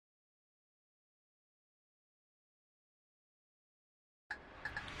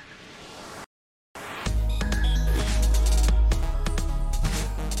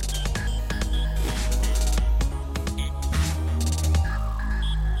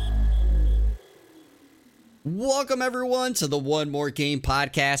Welcome, everyone, to the One More Game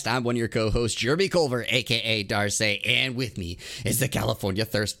podcast. I'm one of your co-hosts, Jeremy Culver, a.k.a. Darcy, and with me is the California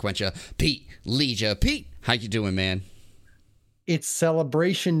Thirst Quencher, Pete Leisure. Pete, how you doing, man? It's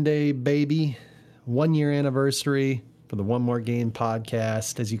Celebration Day, baby. 1 year anniversary for the One More Game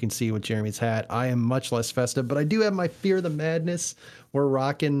podcast. As you can see with Jeremy's hat, I am much less festive, but I do have my Fear the Madness. We're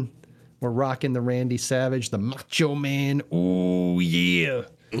rocking the Randy Savage, the Macho Man. Ooh, yeah.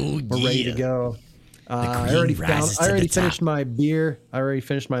 Ooh, We're ready to go. I already finished my beer. I already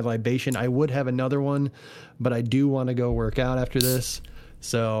finished my libation. I would have another one, but I do want to go work out after this.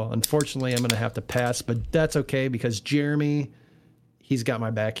 So unfortunately, I'm going to have to pass, but that's okay because Jeremy, he's got my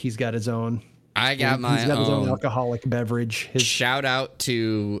back. He's got his own. He's got his own alcoholic beverage. Shout out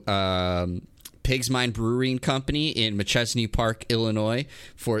to Pig's Mind Brewing Company in Machesney Park, Illinois,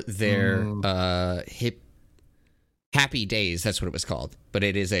 for their Happy Days, that's what it was called. But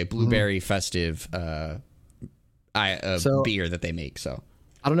it is a blueberry festive beer that they make. So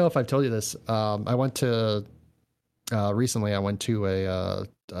I don't know if I've told you this. Recently I went to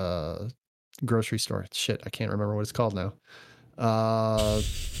a grocery store. Shit, I can't remember what it's called now.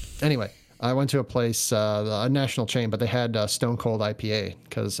 Anyway, I went to a place, a national chain, but they had Stone Cold IPA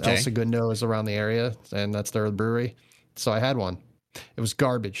because El Segundo is around the area, and that's their brewery. So I had one. It was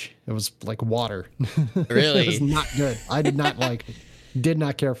garbage. It was like water. Really? It was not good. I did not like it. Did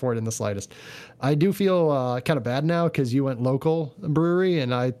not care for it in the slightest. I do feel kind of bad now because you went local brewery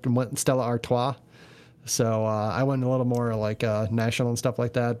and I went Stella Artois. So I went a little more like national and stuff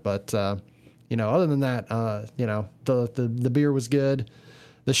like that. But, other than that, the beer was good.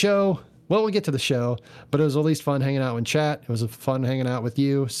 The show, well, we'll get to the show, but it was at least fun hanging out in chat. It was fun hanging out with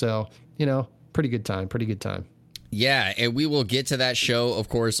you. So, pretty good time. Yeah, and we will get to that show, of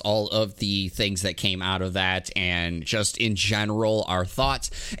course, all of the things that came out of that and just in general our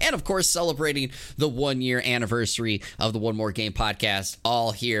thoughts. And, of course, celebrating the 1 year anniversary of the One More Game podcast,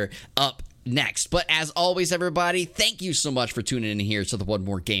 all here up next. But as always, everybody, thank you so much for tuning in here to the One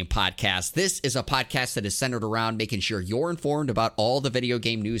More Game podcast. This is a podcast that is centered around making sure you're informed about all the video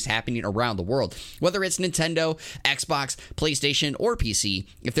game news happening around the world, whether it's Nintendo, Xbox, PlayStation, or PC.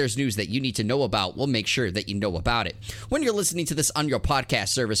 If there's news that you need to know about, we'll make sure that you know about it. When you're listening to this on your podcast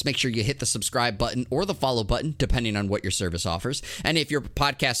service, make sure you hit the subscribe button or the follow button, depending on what your service offers. And if your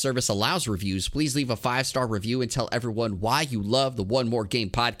podcast service allows reviews, please leave a 5-star review and tell everyone why you love the One More Game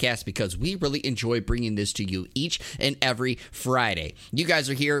podcast, because we really enjoy bringing this to you each and every Friday. You guys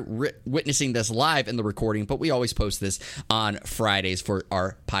are here witnessing this live in the recording, but we always post this on Fridays for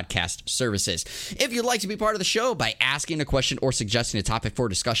our podcast services. If you'd like to be part of the show by asking a question or suggesting a topic for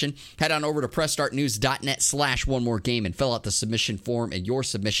discussion, head on over to pressstartnews.net/one more game and fill out the submission form, and your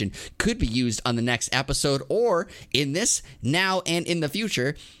submission could be used on the next episode or in this now and in the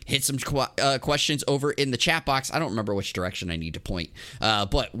future. Hit some questions over in the chat box. I don't remember which direction I need to point,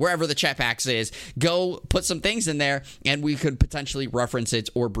 but wherever the chat box is, go put some things in there and we could potentially reference it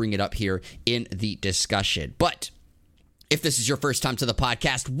or bring it up here in the discussion. But if this is your first time to the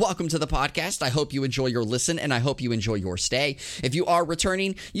podcast, welcome to the podcast. I hope you enjoy your listen and I hope you enjoy your stay. If you are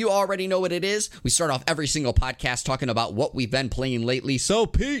returning, you already know what it is. We start off every single podcast talking about what we've been playing lately. So,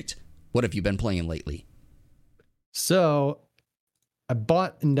 Pete, what have you been playing lately? So I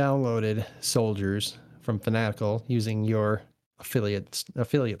bought and downloaded Soldiers from Fanatical using your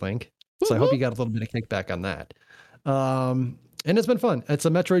affiliate link. So I hope you got a little bit of kickback on that. And it's been fun. It's a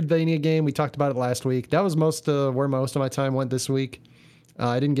Metroidvania game. We talked about it last week. That was where most of my time went this week.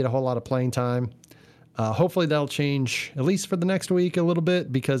 I didn't get a whole lot of playing time. Hopefully that'll change, at least for the next week, a little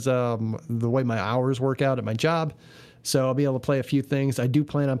bit because the way my hours work out at my job. So I'll be able to play a few things. I do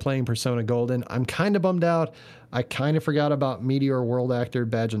plan on playing Persona Golden. I'm kind of bummed out. I kind of forgot about Meteor World Actor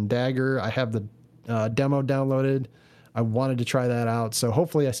Badge and Dagger. I have the demo downloaded. I wanted to try that out. So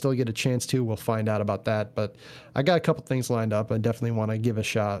hopefully I still get a chance to. We'll find out about that. But I got a couple things lined up. I definitely want to give a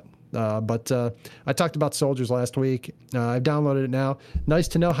shot. But I talked about Soldiers last week. I've downloaded it now. Nice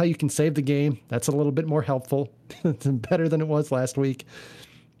to know how you can save the game. That's a little bit more helpful. It's better than it was last week.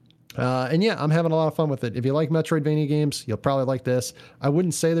 And yeah, I'm having a lot of fun with it. If you like Metroidvania games, you'll probably like this. I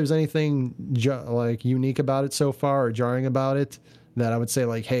wouldn't say there's anything unique about it so far or jarring about it that I would say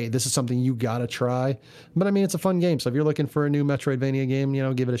like, hey, this is something you got to try. But I mean, it's a fun game. So if you're looking for a new Metroidvania game,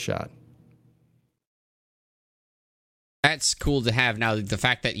 give it a shot. That's cool to have. Now, the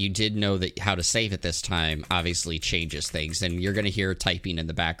fact that you did know that how to save it this time obviously changes things, and you're going to hear typing in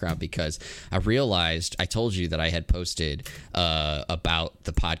the background because I realized I told you that I had posted about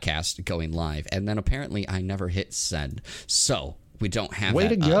the podcast going live, and then apparently I never hit send. So we don't have way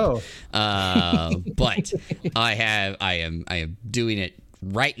that to go. But I am doing it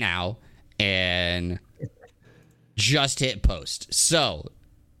right now, and just hit post. So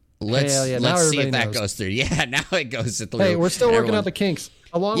let's Hell yeah, let's now see if everybody that knows. goes through. Yeah, now it goes through. Hey, we're still And working everyone- out the kinks.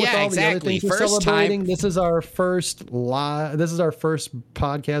 Along with Yeah, all exactly. the other things we're First celebrating, time- this is our first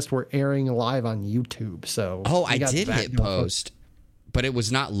podcast we're airing live on YouTube. So Oh, we I got did that hit going for us. post, but it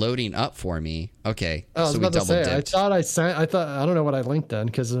was not loading up for me. Okay, I was so we about to double say, dipped. I don't know what I linked then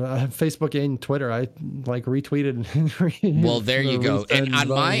because Facebook and Twitter, I like retweeted. Well, there you go. And on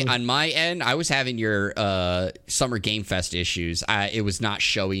my my end, I was having your Summer Game Fest issues. It was not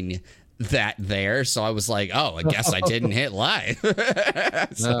showing that there, so I was like, oh, I guess I didn't hit live.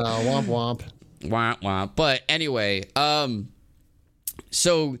 womp womp. Wah, wah. But anyway,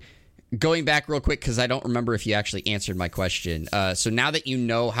 so going back real quick, because I don't remember if you actually answered my question. So now that you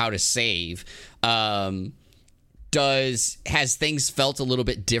know how to save, has things felt a little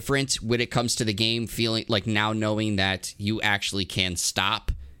bit different when it comes to the game, feeling like now knowing that you actually can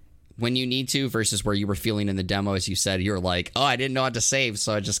stop when you need to versus where you were feeling in the demo, as you said, you were like, oh, I didn't know how to save,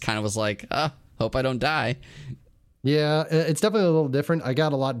 so I just kind of was like, hope I don't die. Yeah, it's definitely a little different. I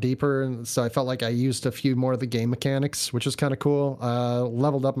got a lot deeper, and so I felt like I used a few more of the game mechanics, which was kind of cool.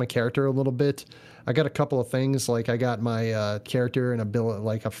 Leveled up my character a little bit. I got a couple of things, like I got my character and ability,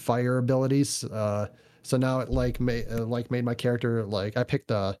 like a fire abilities. So now it made my character like I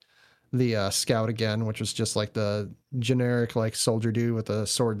picked the scout again, which was just like the generic like soldier dude with a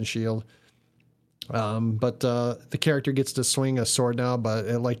sword and shield. But the character gets to swing a sword now, but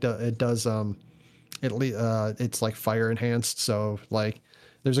it's like fire enhanced. So like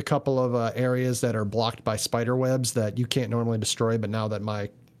there's a couple of areas that are blocked by spider webs that you can't normally destroy, but now that my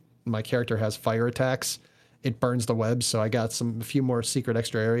character has fire attacks, it burns the webs. So I got a few more secret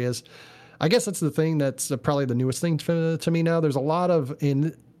extra areas. I guess that's the thing that's probably the newest thing to me now. There's a lot of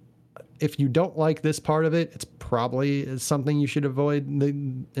if you don't like this part of it, it's probably something you should avoid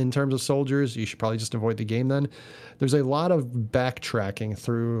in terms of soldiers. You should probably just avoid the game then. There's a lot of backtracking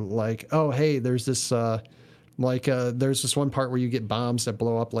through like, oh, hey, there's this there's this one part where you get bombs that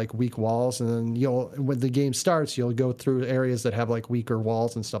blow up like weak walls. And then when the game starts, you'll go through areas that have like weaker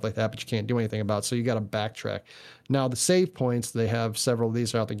walls and stuff like that, but you can't do anything about it. So you got to backtrack. Now the save points, they have several of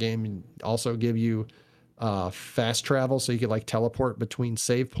these throughout the game, and also give you fast travel. So you can like teleport between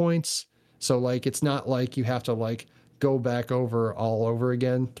save points. So like it's not like you have to like go back all over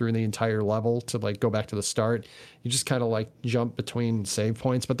again through the entire level to like go back to the start. You just kind of like jump between save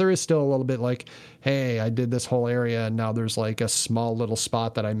points, but there is still a little bit like, hey, I did this whole area and now there's like a small little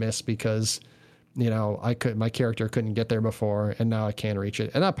spot that I missed because my character couldn't get there before and now I can reach it.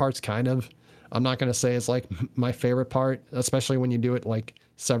 And that part's I'm not going to say it's like my favorite part, especially when you do it like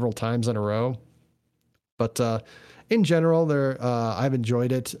several times in a row. But in general, I've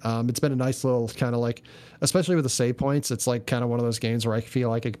enjoyed it. It's been a nice little kind of like, especially with the save points, it's like kind of one of those games where I feel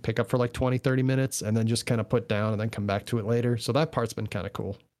like I could pick up for like 20, 30 minutes and then just kind of put down and then come back to it later. So that part's been kind of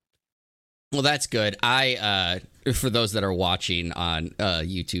cool. Well, that's good. For those that are watching on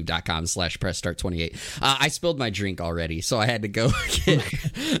youtube.com/pressstart28, I spilled my drink already, so I had to go get.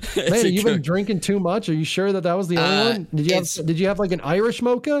 Man, you've been drinking too much. Are you sure that was the only one? Did you have like an Irish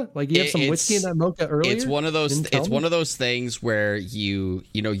mocha? Like you have some whiskey in that mocha earlier? It's one of those. It's one of those things where you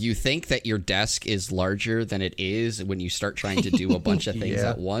think that your desk is larger than it is when you start trying to do a bunch of things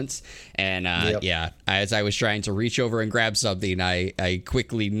at once. And as I was trying to reach over and grab something, I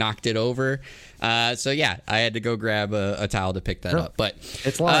quickly knocked it over. So yeah, I had to go grab a towel to pick that up. But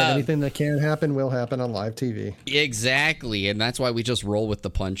it's live. Anything that can happen will happen on live TV. Exactly, and that's why we just roll with the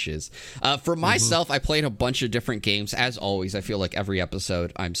punches. For myself, I played a bunch of different games. As always, I feel like every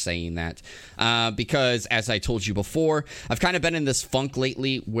episode I'm saying that because, as I told you before, I've kind of been in this funk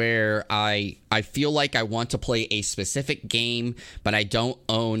lately where I feel like I want to play a specific game, but I don't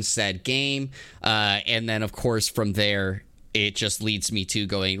own said game. And then, of course, from there, it just leads me to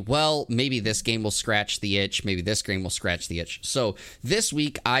going, well, maybe this game will scratch the itch. Maybe this game will scratch the itch. So this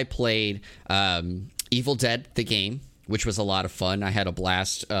week I played Evil Dead, the game, which was a lot of fun. I had a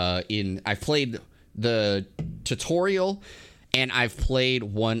blast. I played the tutorial, and I've played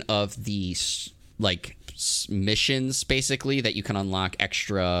one of the like missions, basically, that you can unlock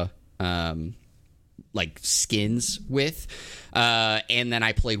extra like skins with. And then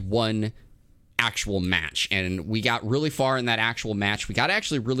I played one actual match, and we got really far in that actual match. We got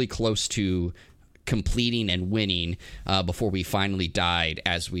actually really close to completing and winning before we finally died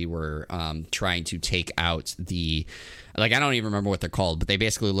as we were trying to take out the, like, I don't even remember what they're called, but they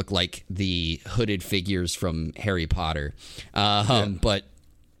basically look like the hooded figures from Harry Potter. But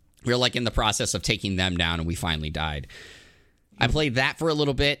we were like in the process of taking them down, and we finally died. I played that for a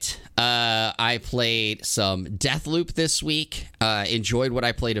little bit. I played some Deathloop this week. Enjoyed what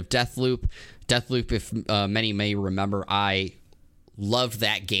I played of Deathloop. Deathloop, if many may remember, I loved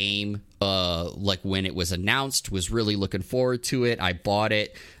that game. Like when it was announced, was really looking forward to it. I bought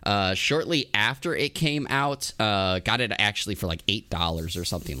it shortly after it came out. Got it actually for like $8 or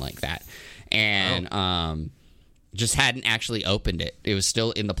something like that, and just hadn't actually opened it. It was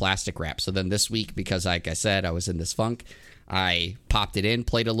still in the plastic wrap. So then this week, because like I said, I was in this funk, I popped it in,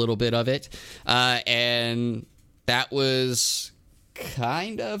 played a little bit of it, and that was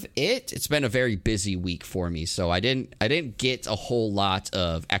kind of it. It's been a very busy week for me, so I didn't get a whole lot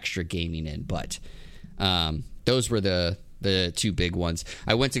of extra gaming in, but those were the two big ones.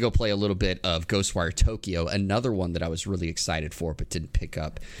 I went to go play a little bit of Ghostwire Tokyo, another one that I was really excited for but didn't pick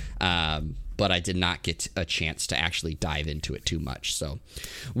up, but I did not get a chance to actually dive into it too much, so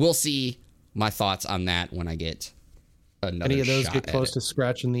we'll see my thoughts on that when I get another. Any of those shot get close at it. to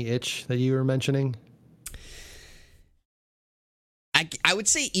scratching the itch that you were mentioning? I would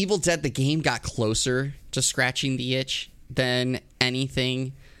say Evil Dead the game got closer to scratching the itch than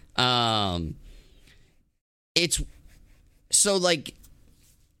anything. It's so like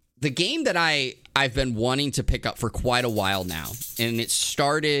the game that I've been wanting to pick up for quite a while now, and it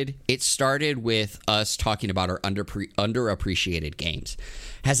started with us talking about our underappreciated games,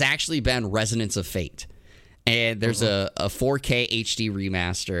 has actually been Resonance of Fate. And there's a 4K HD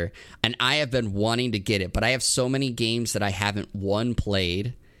remaster, and I have been wanting to get it, but I have so many games that I haven't, one,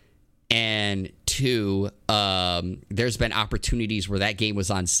 played, and two, there's been opportunities where that game was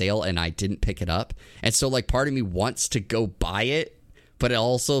on sale and I didn't pick it up. And so, like, part of me wants to go buy it, but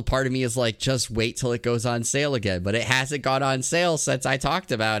also part of me is like, just wait till it goes on sale again. But it hasn't gone on sale since I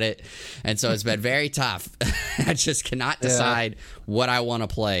talked about it, and so it's been very tough. I just cannot decide what I want to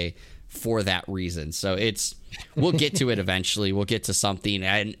play for that reason. So we'll get to it eventually. We'll get to something,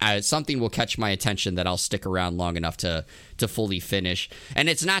 and something will catch my attention that I'll stick around long enough to fully finish. And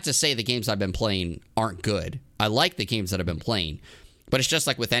it's not to say the games I've been playing aren't good. I like the games that I've been playing, but it's just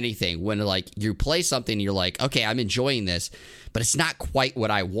like with anything, when like you play something, you're like, okay, I'm enjoying this, but it's not quite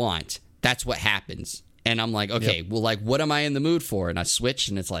what I want. That's what happens. And I'm like, okay, well, like, what am I in the mood for? And I switch,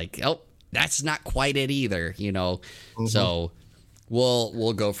 and it's like, oh, that's not quite it either, you know? Mm-hmm. So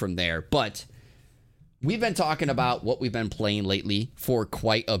we'll go from there. But we've been talking about what we've been playing lately for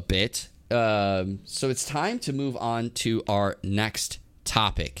quite a bit. So it's time to move on to our next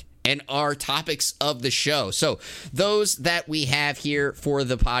topic and our topics of the show. So those that we have here for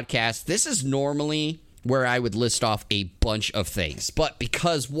the podcast, this is normally where I would list off a bunch of things. But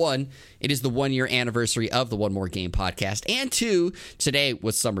because, one, it is the 1-year anniversary of the One More Game podcast, and two, today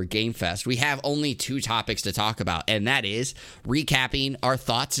was Summer Game Fest, we have only two topics to talk about, and that is recapping our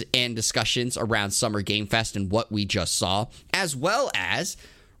thoughts and discussions around Summer Game Fest and what we just saw, as well as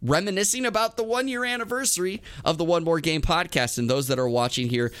reminiscing about the 1-year anniversary of the One More Game podcast. And those that are watching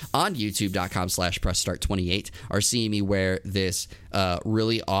here on youtube.com/pressstart28 are seeing me wear this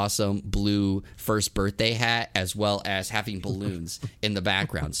really awesome blue first birthday hat, as well as having balloons in the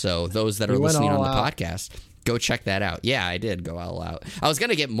background. So those that are listening on the podcast, go check that out. Yeah, I did go all out. I was going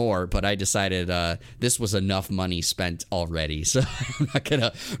to get more, but I decided this was enough money spent already. So I'm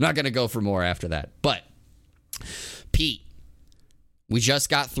not gonna go for more after that. But Pete, we just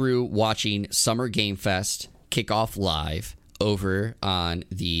got through watching Summer Game Fest kick off live over on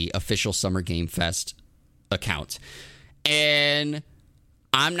the official Summer Game Fest account. And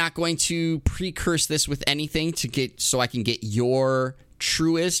I'm not going to precurse this with anything so I can get your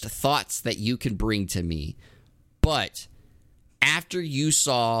truest thoughts that you can bring to me. But after you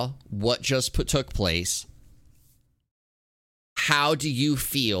saw what just took place, how do you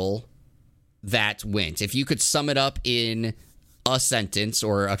feel that went? If you could sum it up in a sentence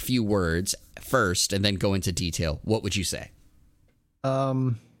or a few words first and then go into detail, what would you say? If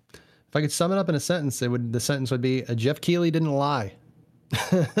I could sum it up in a sentence, the sentence would be, Jeff Keighley didn't lie.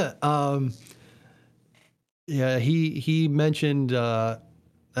 Yeah, he mentioned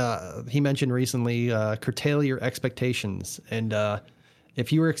recently, curtail your expectations. And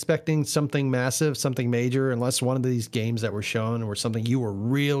if you were expecting something massive, something major, unless one of these games that were shown were something you were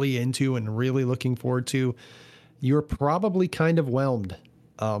really into and really looking forward to, you're probably kind of whelmed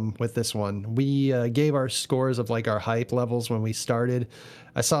with this one. We gave our scores of like our hype levels when we started.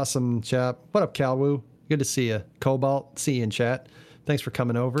 I saw some chat. What up, Calwoo? Good to see you. Cobalt, see you in chat. Thanks for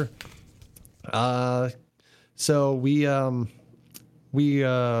coming over. So we gave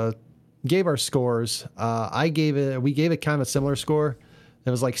our scores. We gave it kind of a similar score. It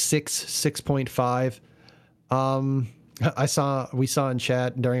was like 6.5. We saw in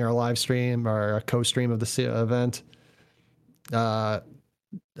chat during our live stream, our co-stream of the event.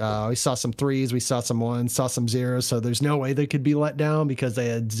 We saw some threes, we saw some ones, saw some zeros. So there's no way they could be let down because they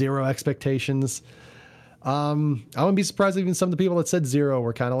had zero expectations. I wouldn't be surprised if even some of the people that said zero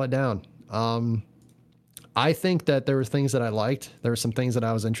were kind of let down. I think that there were things that I liked. There were some things that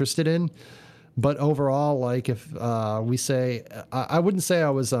I was interested in. But overall, like if we say, I wouldn't say I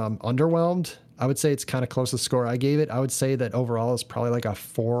was underwhelmed. I would say it's kind of close to the score I gave it. I would say that overall it's probably like a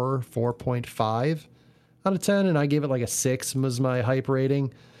 4.5 out of 10. And I gave it like a 6 was my hype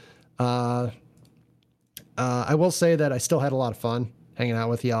rating. I will say that I still had a lot of fun hanging out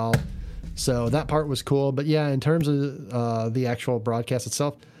with y'all. So that part was cool. But yeah, in terms of the actual broadcast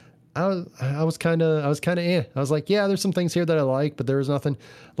itself, I was kind of I was like, yeah, there's some things here that I like, but there was nothing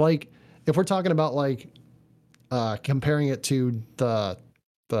like if we're talking about like comparing it to the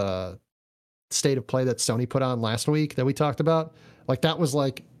state of play that Sony put on last week that we talked about, like that was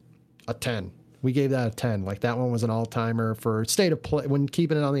like a 10. We gave that a 10. Like that one was an all-timer for state of play when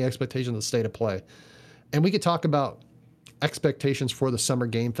keeping it on the expectations of the state of play. And we could talk about expectations for the Summer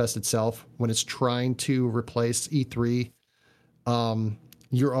Game Fest itself when it's trying to replace E3.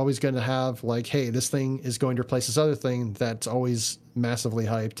 You're always going to have like, hey, this thing is going to replace this other thing that's always massively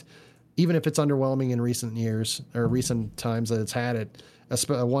hyped. Even if it's underwhelming in recent years or recent times that it's had it,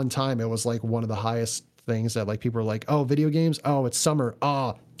 one time it was like one of the highest things that like people were like, oh, video games, oh, it's summer,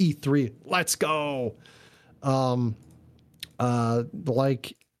 oh, E3, let's go.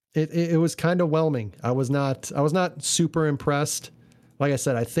 Like it was kind of whelming. I was not super impressed. Like I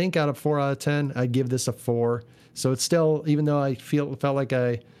said, I think out of 4 out of 10, I'd give this a 4. So it's still, even though I felt like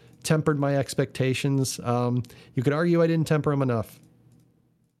I tempered my expectations, you could argue I didn't temper them enough.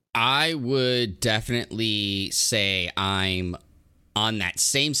 I would definitely say I'm on that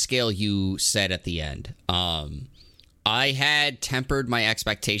same scale you said at the end. I had tempered my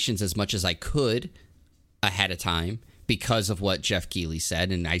expectations as much as I could ahead of time because of what Jeff Keighley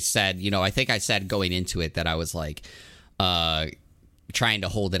said. And I said, I think I said going into it that I was like trying to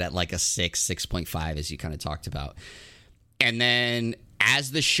hold it at like a 6.5, as you kind of talked about. And then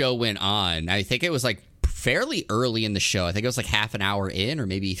as the show went on, I think it was like fairly early in the show. I think it was like half an hour in or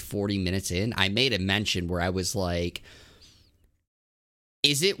maybe 40 minutes in. I made a mention where I was like,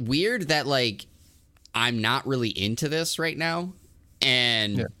 is it weird that like I'm not really into this right now?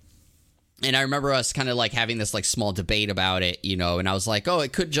 And I remember us kind of like having this like small debate about it, and I was like, oh,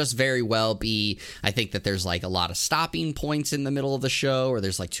 it could just very well be, I think that there's like a lot of stopping points in the middle of the show, or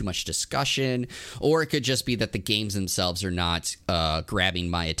there's like too much discussion, or it could just be that the games themselves are not grabbing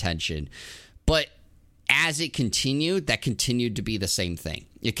my attention. But as it continued, that continued to be the same thing.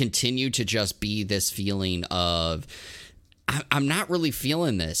 It continued to just be this feeling of, I'm not really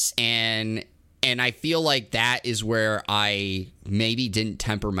feeling this. And I feel like that is where I maybe didn't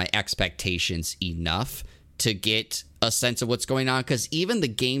temper my expectations enough to get a sense of what's going on. Because even the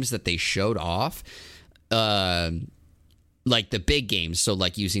games that they showed off, like the big games, so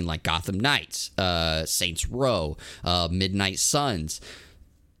like using like Gotham Knights, Saints Row, Midnight Suns,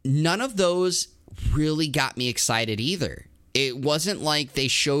 none of those really got me excited either. It wasn't like they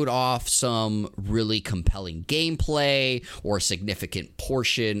showed off some really compelling gameplay or a significant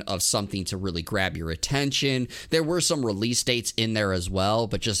portion of something to really grab your attention. There were some release dates in there as well,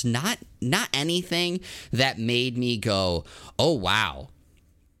 but just not anything that made me go, oh, wow.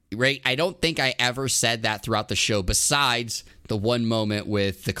 Right? I don't think I ever said that throughout the show, besides the one moment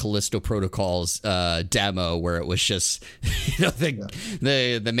with the Callisto Protocol's demo where it was just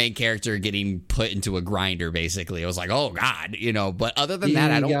the main character getting put into a grinder. Basically, it was like, oh god, But other than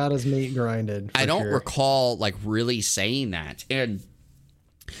that, I don't got his meat grinded. I don't recall like really saying that. And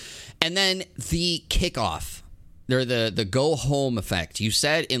then the kickoff, or the go home effect. You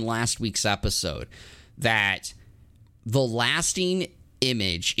said in last week's episode that the lasting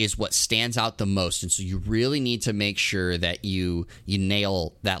image is what stands out the most, and so you really need to make sure that you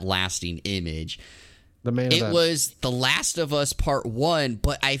nail that lasting image. It was The Last of Us Part 1,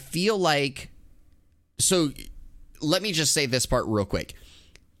 but I feel like, so let me just say this part real quick.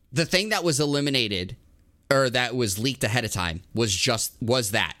 The thing that was eliminated or that was leaked ahead of time was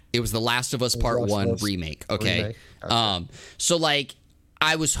that it was The Last of Us Part 1 remake. Okay. Okay. So like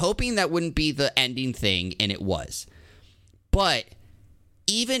I was hoping that wouldn't be the ending thing, and it was. But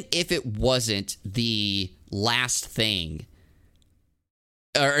even if it wasn't the last thing,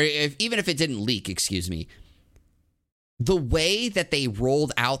 or even if it didn't leak, excuse me, the way that they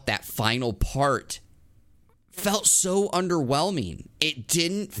rolled out that final part felt so underwhelming. It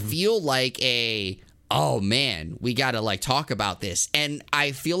didn't feel like oh man, we got to like talk about this. And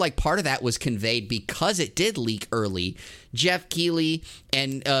I feel like part of that was conveyed because it did leak early. Jeff Keighley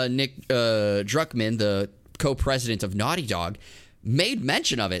and Nick Druckmann, the co-president of Naughty Dog, made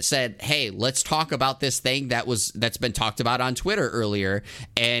mention of it, said, hey, let's talk about this thing that's been talked about on Twitter earlier,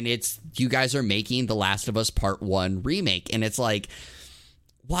 and it's you guys are making The Last of Us Part 1 remake. And it's like,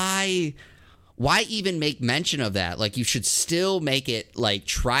 why even make mention of that? Like, you should still make it, like,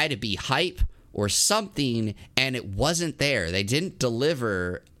 try to be hype or something, and it wasn't there. They didn't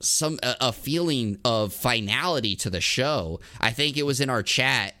deliver a feeling of finality to the show. I think it was in our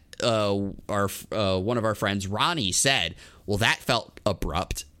chat, one of our friends, Ronnie, said, well, that felt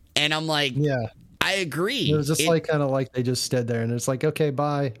abrupt. And I'm like, yeah, I agree. It was just like kind of like they just stood there and it's like, okay,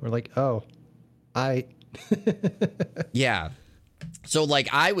 bye. We're like, oh, yeah. So, like,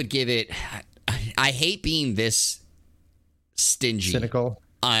 I would give it, I hate being this stingy. Cynical.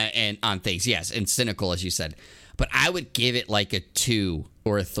 And on things, yes, and cynical, as you said. But I would give it like a 2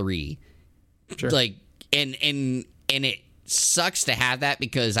 or a 3. Sure. Like, and it sucks to have that,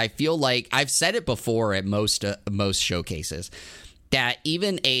 because I feel like I've said it before at most showcases that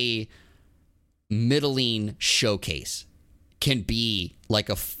even a middling showcase can be like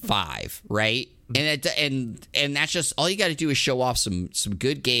a 5, right? And that's just all you got to do is show off some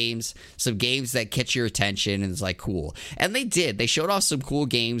good games, some games that catch your attention, and it's like cool. And they did. They showed off some cool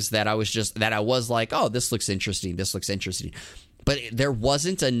games that I was like, oh, this looks interesting. This looks interesting. But there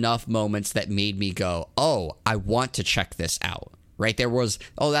wasn't enough moments that made me go, oh, I want to check this out. Right? There was,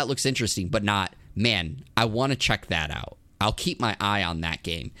 oh, that looks interesting, but not, man, I want to check that out. I'll keep my eye on that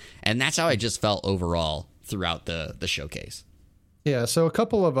game. And that's how I just felt overall throughout the showcase. Yeah. So a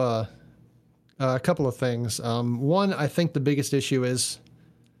couple of things. One, I think the biggest issue is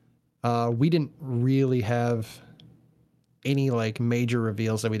we didn't really have any like major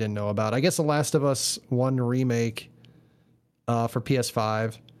reveals that we didn't know about. I guess The Last of Us 1 remake for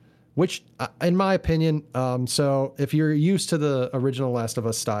PS5, which in my opinion, so if you're used to the original Last of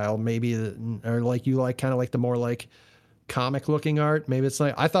Us style, maybe, or like you like kind of like the more like comic looking art, maybe it's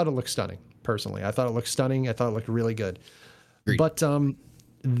like, I thought it looked stunning personally. I thought it looked stunning. I thought it looked really good. Agreed. But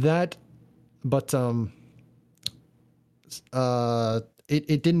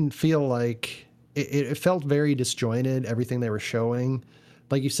it didn't feel like it felt very disjointed, everything they were showing.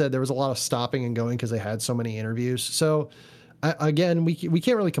 Like you said, there was a lot of stopping and going because they had so many interviews. So again, we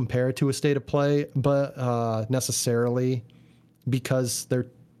can't really compare it to a State of Play, but necessarily, because they're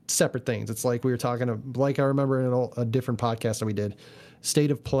separate things. It's like we were talking, like I remember in a different podcast that we did, State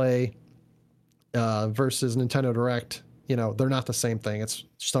of Play versus Nintendo Direct. You know, they're not the same thing. It's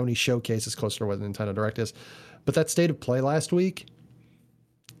Sony Showcase is closer to what Nintendo Direct is. But that State of Play last week,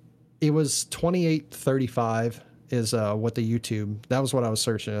 it was 2835 is what the YouTube, that was what I was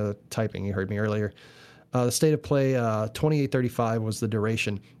searching, typing. You heard me earlier. The State of Play 2835 was the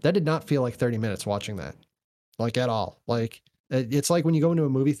duration. That did not feel like 30 minutes watching that, like at all. Like it's like when you go into a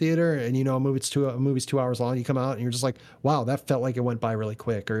movie theater and you know a movie's 2 hours long, you come out and you're just like, wow, that felt like it went by really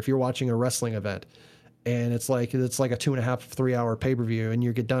quick. Or if you're watching a wrestling event, and it's like a 2.5, 3 hour pay-per-view, and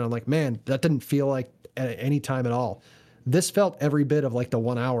you get done. I'm like, man, that didn't feel like at any time at all. This felt every bit of like the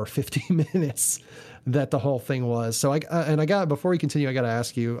 1 hour, 50 minutes that the whole thing was. So before we continue, I got to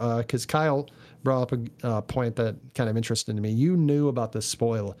ask you, cause Kyle brought up a point that kind of interested me. You knew about this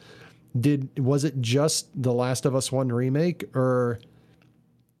spoil. Was it just The Last of Us 1 remake, or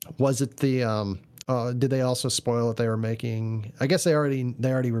was it the, did they also spoil that they were making, I guess they already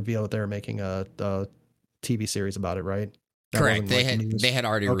revealed that they were making a TV series about it, right? Correct. They had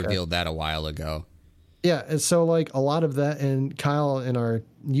already revealed that a while ago. Yeah, and so like a lot of that, and Kyle in our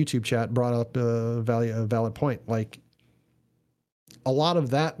YouTube chat brought up a valid point. Like a lot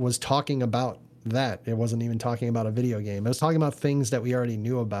of that was talking about that. It wasn't even talking about a video game. It was talking about things that we already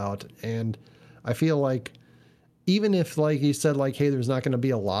knew about. And I feel like even if like you said, like, hey, there's not going to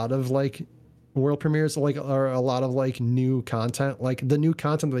be a lot of like world premieres, like, or a lot of like new content, like the new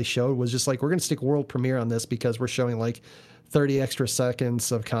content that they showed was just like, we're going to stick world premiere on this because we're showing like 30 extra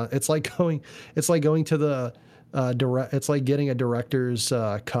seconds of content. It's like going to the it's like getting a director's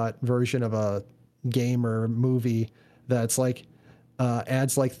cut version of a game or movie that's like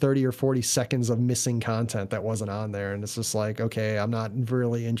adds like 30 or 40 seconds of missing content that wasn't on there. And it's just like, okay, I'm not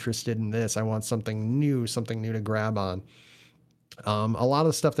really interested in this. I want something new to grab on. A lot of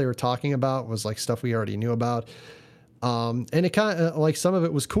the stuff they were talking about was like stuff we already knew about. And it kind of like some of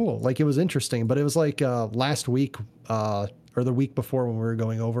it was cool. Like it was interesting, but it was like last week or the week before when we were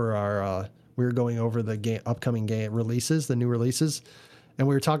going over the upcoming game releases, the new releases. And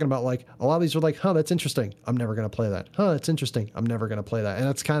we were talking about like a lot of these were like, huh, that's interesting. I'm never going to play that. Huh, that's interesting. I'm never going to play that. And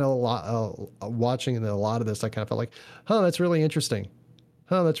that's kind of a lot watching a lot of this. I kind of felt like, huh, that's really interesting.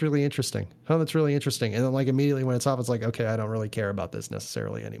 Huh, that's really interesting. Huh, that's really interesting. And then like immediately when it's off, it's like, okay, I don't really care about this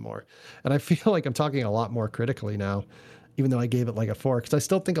necessarily anymore. And I feel like I'm talking a lot more critically now, even though I gave it like a 4, because I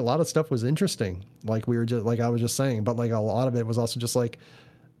still think a lot of stuff was interesting. Like I was just saying, but like a lot of it was also just like,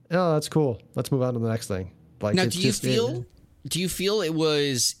 oh, that's cool. Let's move on to the next thing. Like, now, it's do you feel it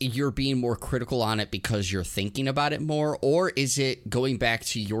was you're being more critical on it because you're thinking about it more, or is it going back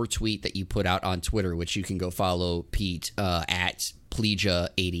to your tweet that you put out on Twitter, which you can go follow Pete at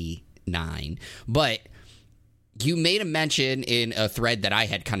Plegia89, but you made a mention in a thread that I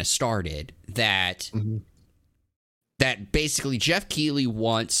had kind of started that that basically Jeff Keighley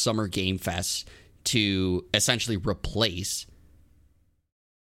wants Summer Game Fest to essentially replace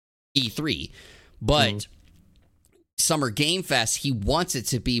E3, but Summer Game Fest, he wants it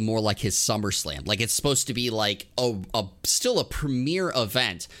to be more like his SummerSlam. Like, it's supposed to be like a still a premier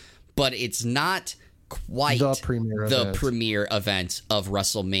event, but it's not quite the premier event of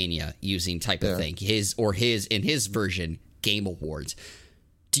WrestleMania using type of thing. In his version, Game Awards.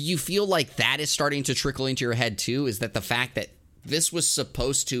 Do you feel like that is starting to trickle into your head too? Is that the fact that this was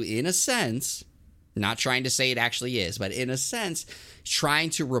supposed to, in a sense, not trying to say it actually is, but in a sense, trying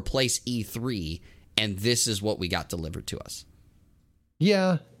to replace E3, and this is what we got delivered to us?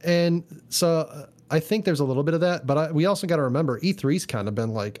 Yeah, and so I think there's a little bit of that, but we also got to remember E3's kind of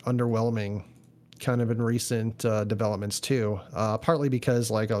been like underwhelming kind of in recent developments too, partly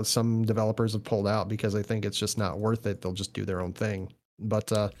because like some developers have pulled out because they think it's just not worth it. They'll just do their own thing.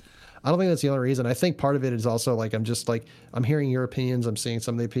 But I don't think that's the only reason. I think part of it is also like I'm hearing your opinions. I'm seeing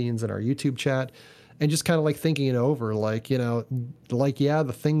some of the opinions in our YouTube chat and just kind of like thinking it over. Like, you know, like, yeah,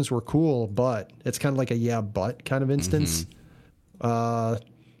 the things were cool, but it's kind of like a yeah, but kind of instance. But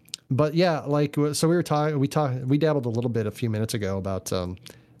yeah, like, so we dabbled a little bit a few minutes ago about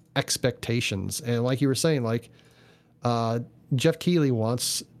expectations. And like you were saying, like Jeff Keighley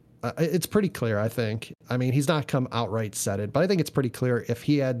wants, it's pretty clear, I think. I mean, he's not come outright said it, but I think it's pretty clear if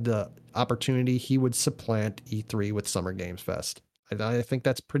he had the opportunity, he would supplant E3 with Summer Games Fest. I think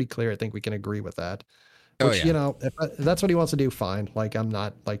that's pretty clear. I think we can agree with that. Which, you know, if that's what he wants to do, fine. Like, I'm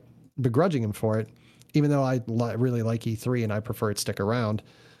not like begrudging him for it, even though I really like E3 and I prefer it stick around.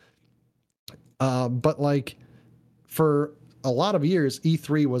 But like for a lot of years,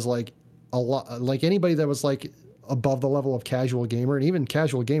 E3 was like a lot, like anybody that was like above the level of casual gamer, and even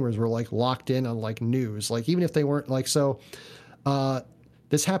casual gamers were like locked in on like news, like even if they weren't like, so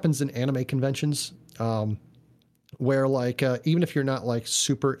this happens in anime conventions, where like even if you're not like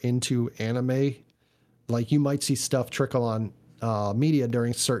super into anime, like you might see stuff trickle on media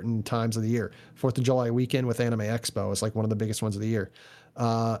during certain times of the year. 4th of July weekend with Anime Expo is like one of the biggest ones of the year.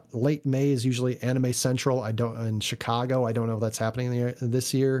 Late May is usually Anime Central. In Chicago. I don't know if that's happening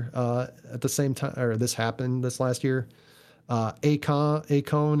this year at the same time, or this happened this last year.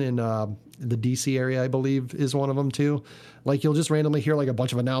 Acon in the DC area, I believe, is one of them too. Like, you'll just randomly hear like a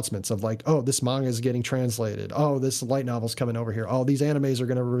bunch of announcements of like, oh, this manga is getting translated. Oh, this light novel's coming over here. Oh, these animes are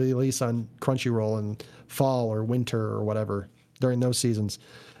going to release on Crunchyroll in fall or winter or whatever during those seasons.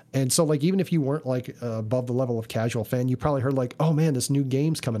 And so, like, even if you weren't like above the level of casual fan, you probably heard like, oh man, this new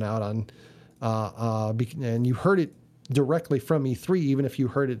game's coming out on, and you heard it directly from E3, even if you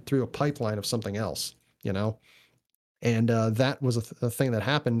heard it through a pipeline of something else, you know. And that was a thing that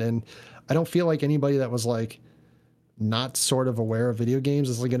happened. And I don't feel like anybody that was like not sort of aware of video games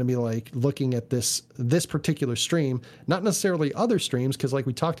is going to be like looking at this particular stream, not necessarily other streams, because like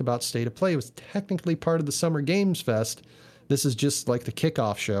we talked about, State of Play was technically part of the Summer Games Fest. This is just like the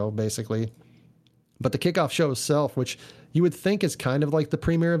kickoff show, basically. But the kickoff show itself, which you would think is kind of like the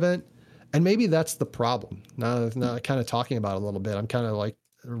premiere event, and maybe that's the problem. Now kind of talking about it a little bit, I'm kind of like,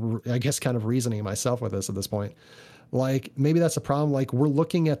 I guess, kind of reasoning myself with this at this point. Like, maybe that's a problem. Like, we're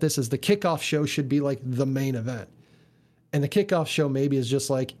looking at this as the kickoff show should be like the main event. And the kickoff show maybe is just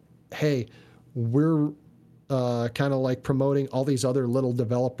like, hey, we're kind of like promoting all these other little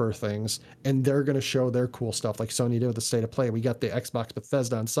developer things, and they're going to show their cool stuff like Sony did with the State of Play. We got the Xbox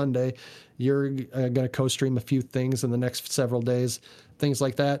Bethesda on Sunday. You're going to co-stream a few things in the next several days, things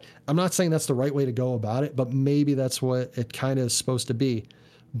like that. I'm not saying that's the right way to go about it, but maybe that's what it kind of is supposed to be.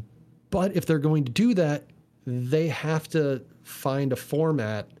 But if they're going to do that, they have to find a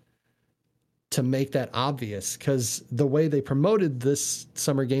format to make that obvious, because the way they promoted this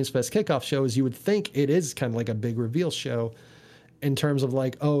Summer Games Fest kickoff show is you would think it is kind of like a big reveal show in terms of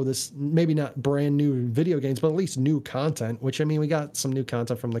like, oh, this maybe not brand new video games, but at least new content, which, I mean, we got some new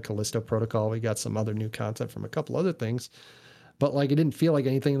content from the Callisto Protocol. We got some other new content from a couple other things, but like, it didn't feel like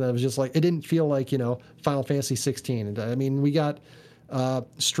anything that was just like, it didn't feel like, you know, Final Fantasy 16. I mean, we got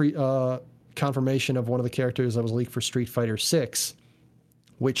confirmation of one of the characters that was leaked for Street Fighter 6,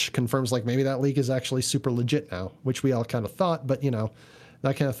 which confirms like maybe that leak is actually super legit now, which we all kind of thought, but you know,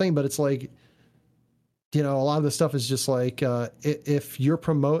 that kind of thing. But it's like, you know, a lot of the stuff is just like if your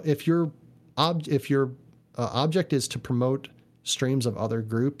object is to promote streams of other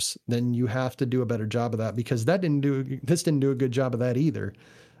groups, then you have to do a better job of that, because this didn't do a good job of that either.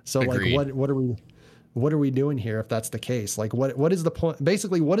 So Agreed. like what are we doing here if that's the case? Like what is the point?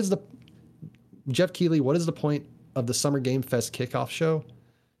 Basically, Jeff Keighley, what is the point of the Summer Game Fest kickoff show?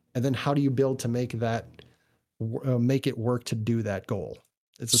 And then how do you build to make it work to do that goal?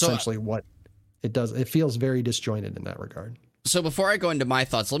 It's essentially what it does. It feels very disjointed in that regard. So before I go into my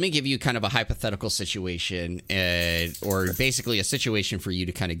thoughts, let me give you kind of a hypothetical situation, or basically a situation for you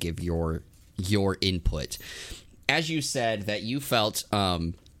to kind of give your input. As you said that you felt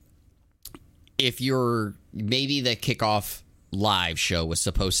if maybe the kickoff live show was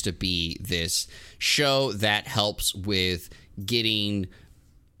supposed to be this show that helps with getting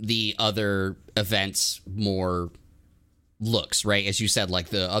the other events more looks, right? As you said, like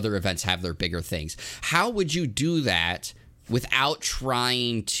the other events have their bigger things. How would you do that without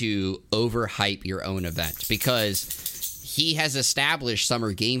trying to overhype your own event? Because he has established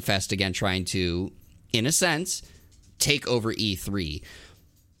Summer Game Fest again, trying to, in a sense, take over E3.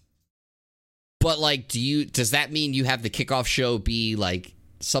 But like, does that mean you have the kickoff show be like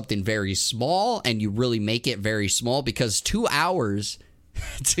something very small, and you really make it very small? Because 2 hours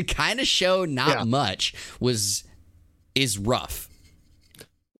to kind of show not much is rough.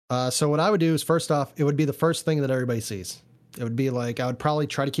 So what I would do is, first off, it would be the first thing that everybody sees. It would be like, I would probably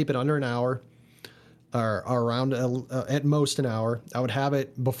try to keep it under an hour, or around at most an hour. I would have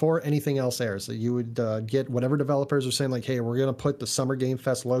it before anything else airs. So you would get whatever developers are saying, like, hey, we're going to put the Summer Game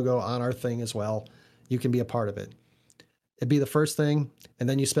Fest logo on our thing as well. You can be a part of it. It'd be the first thing. And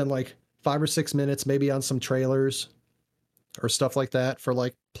then you spend like 5 or 6 minutes maybe on some trailers or stuff like that for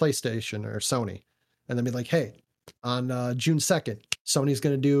like PlayStation or Sony. And then be like, hey, on June 2nd, Sony's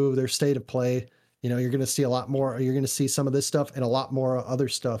going to do their state of play. You know, you're going to see a lot more. You're going to see some of this stuff and a lot more other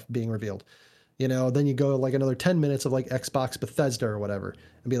stuff being revealed. You know, then you go like another 10 minutes of like Xbox Bethesda or whatever,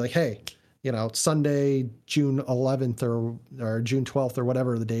 and be like, hey, you know, Sunday, June 11th or June 12th or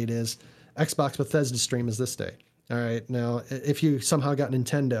whatever the date is, Xbox Bethesda stream is this day. All right. Now, if you somehow got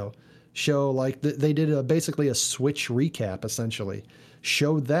Nintendo, show like they did basically a Switch recap, essentially.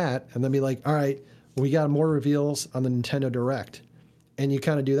 Show that, and then be like, all right, we got more reveals on the Nintendo Direct. And you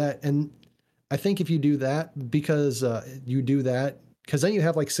kind of do that. And I think if you do that, because because then you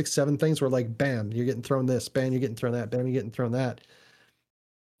have like 6, 7 things where like, bam, you're getting thrown this, bam, you're getting thrown that, bam, you're getting thrown that.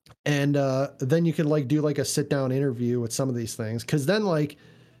 And then you could like do like a sit down interview with some of these things. Cause then like,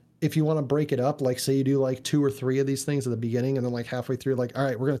 if you want to break it up, like say you do like 2 or 3 of these things at the beginning, and then like halfway through, like, all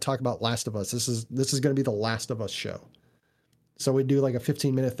right, we're going to talk about Last of Us. This is going to be the Last of Us show. So we do like a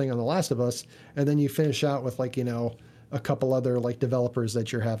 15-minute thing on the Last of Us. And then you finish out with like, you know, a couple other like developers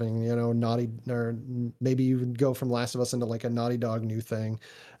that you're having, you know, or maybe you would go from Last of Us into like a Naughty Dog new thing,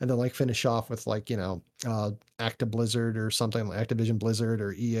 and then like finish off with like, you know, Blizzard or something, like Activision Blizzard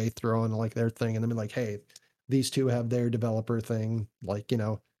or EA throwing like their thing, and then be like, hey, these two have their developer thing, like, you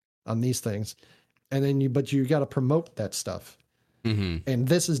know, on these things. And then but you got to promote that stuff. Mm-hmm. And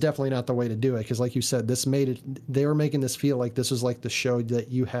this is definitely not the way to do it. Cause like you said, they were making this feel like this was like the show that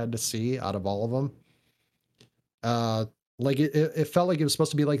you had to see out of all of them. Like it felt like it was supposed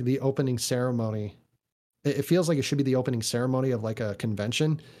to be like the opening ceremony. It feels like it should be the opening ceremony of like a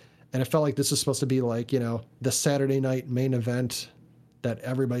convention. And it felt like this is supposed to be like, you know, the Saturday night main event that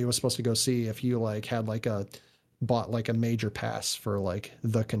everybody was supposed to go see if you like had like bought like a major pass for like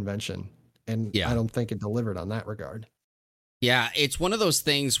the convention. And I don't think it delivered on that regard. Yeah, it's one of those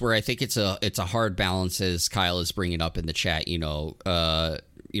things where I think it's a hard balance, as Kyle is bringing up in the chat. You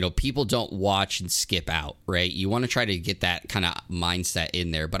know, people don't watch and skip out, right? You want to try to get that kind of mindset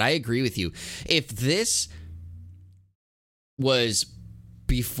in there. But I agree with you. If this was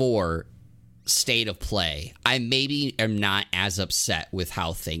before State of Play, I maybe am not as upset with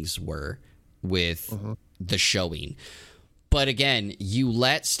how things were with the showing. But again, you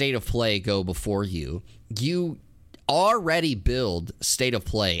let State of Play go before you. You already build State of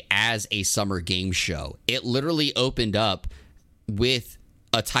Play as a summer game show. It literally opened up with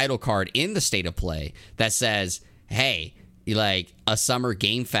a title card in the State of Play that says, hey, like a Summer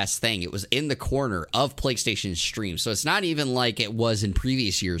Game Fest thing. It was in the corner of PlayStation stream. So it's not even like it was in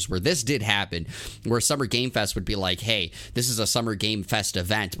previous years where this did happen, where Summer Game Fest would be like, hey, this is a Summer Game Fest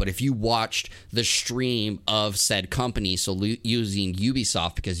event. But if you watched the stream of said company, so using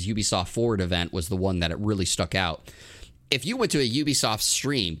Ubisoft, because Ubisoft Forward event was the one that it really stuck out. If you went to a Ubisoft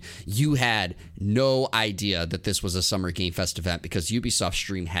stream, you had no idea that this was a Summer Game Fest event, because Ubisoft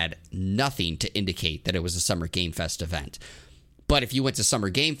stream had nothing to indicate that it was a Summer Game Fest event. But if you went to Summer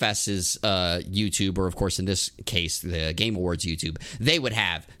Game Fest's YouTube, or of course in this case the Game Awards YouTube, they would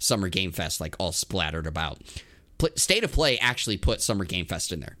have Summer Game Fest like all splattered about. State of Play actually put Summer Game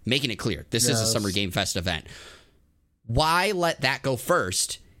Fest in there, making it clear this is a Summer Game Fest event. Why let that go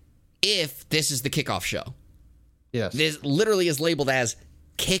first if this is the kickoff show? Yes. This literally is labeled as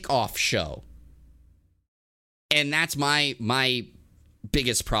kickoff show. And that's my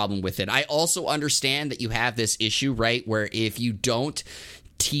biggest problem with it. I also understand that you have this issue, right, where if you don't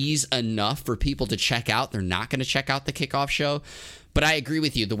tease enough for people to check out, they're not going to check out the kickoff show. But I agree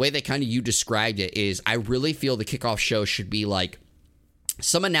with you. The way that kind of you described it is I really feel the kickoff show should be like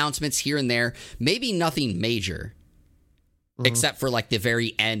some announcements here and there, maybe nothing major, except for like the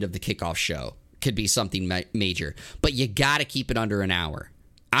very end of the kickoff show could be something major. But you got to keep it under an hour.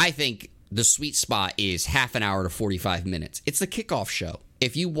 I think the sweet spot is half an hour to 45 minutes. It's the kickoff show.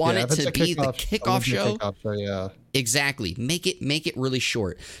 If you want it to be the kickoff show, exactly. Make it really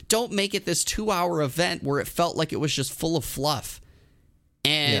short. Don't make it this 2-hour event where it felt like it was just full of fluff.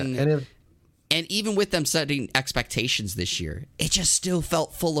 And even with them setting expectations this year, it just still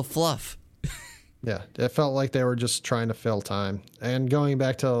felt full of fluff. Yeah, it felt like they were just trying to fill time. And going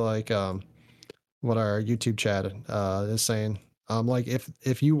back to like what our YouTube chat is saying. Like if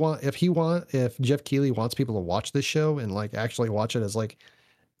Jeff Keighley wants people to watch this show and like actually watch it as like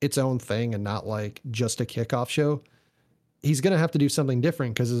its own thing and not like just a kickoff show, he's gonna have to do something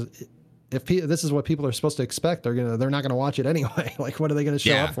different because if this is what people are supposed to expect, they're not gonna watch it anyway. Like, what are they gonna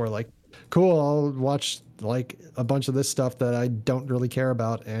show up for? Like, cool, I'll watch like a bunch of this stuff that I don't really care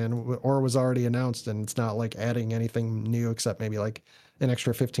about or was already announced, and it's not like adding anything new except maybe like an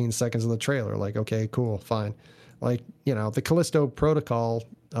extra 15 seconds of the trailer. Like, okay, cool, fine. Like, you know, the Callisto Protocol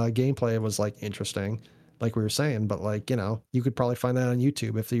gameplay was like interesting, like we were saying, but like, you know, you could probably find that on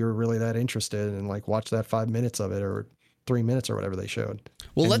YouTube if you were really that interested and like watch that 5 minutes of it or 3 minutes or whatever they showed.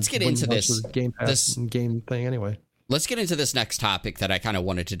 Well, let's get into this game thing anyway. Let's get into this next topic that I kind of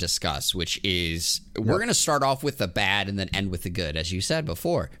wanted to discuss, which is we're going to start off with the bad and then end with the good, as you said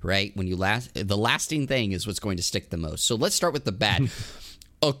before, right? When the lasting thing is what's going to stick the most. So let's start with the bad.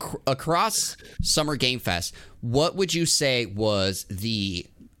 Across Summer Game Fest, what would you say was the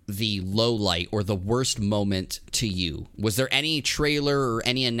low light or the worst moment to you? Was there any trailer or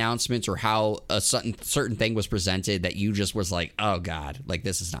any announcements or how a certain thing was presented that you just was like, oh God, like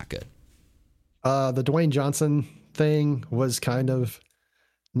this is not good? The Dwayne Johnson thing was kind of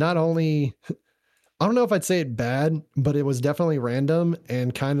not only, I don't know if I'd say it bad, but it was definitely random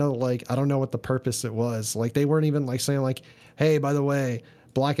and kind of like, I don't know what the purpose it was. Like they weren't even like saying like, hey, by the way,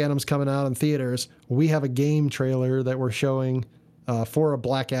 Black Adam's coming out in theaters. We have a game trailer that we're showing for a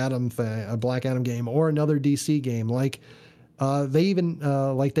Black Adam thing, a Black Adam game or another DC game. Like they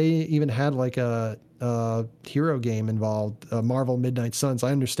even had like a hero game involved, Marvel Midnight Suns.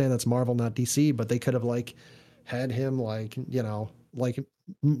 I understand that's Marvel, not DC, but they could have like had him like, you know, like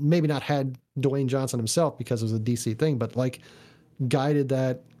maybe not had Dwayne Johnson himself because it was a DC thing, but like guided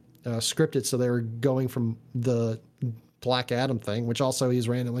that scripted. So they were going from the Black Adam thing, which also he's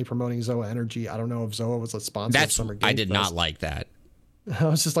randomly promoting Zoa Energy. I don't know if Zoa was a sponsor of Summer Game Fest. I did not like that. I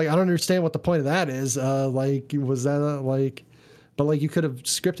was just like, I don't understand what the point of that is. Like, was that like, but like you could have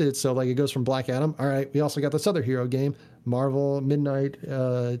scripted it so like it goes from Black Adam. All right, we also got this other hero game, Marvel Midnight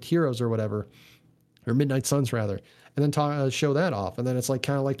Heroes or whatever, or Midnight Suns rather, and then show that off. And then it's like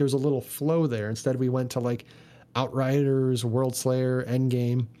kind of like there's a little flow there. Instead, we went to like Outriders, World Slayer,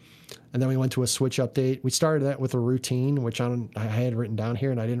 Endgame. And then we went to a Switch update. We started that with a routine, which I had written down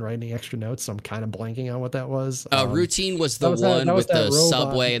here, and I didn't write any extra notes, so I'm kind of blanking on what that was. Routine was the one with the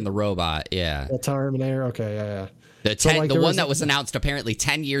subway and the robot. Yeah. The Terminator. Okay, yeah. The one that was announced apparently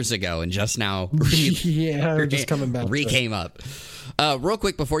 10 years ago and just now just coming back. Came up. Real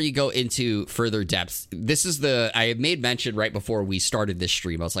quick before you go into further depths, this is I had made mention right before we started this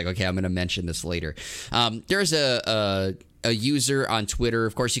stream. I was like, okay, I'm going to mention this later. There's a user on Twitter.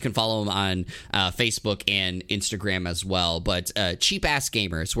 Of course, you can follow him on Facebook and Instagram as well. But Cheap Ass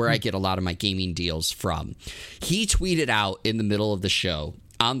Gamer is where I get a lot of my gaming deals from. He tweeted out in the middle of the show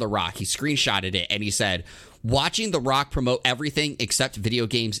on The Rock. He screenshotted it and he said, watching The Rock promote everything except video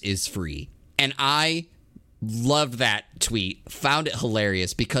games is free. And I loved that tweet, found it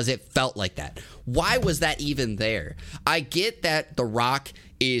hilarious because it felt like that. Why was that even there? I get that The Rock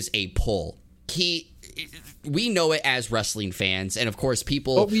is a pull. we know it as wrestling fans, and of course,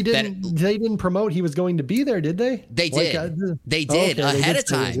 people. But we didn't. They didn't promote he was going to be there, did they? They did. They did ahead of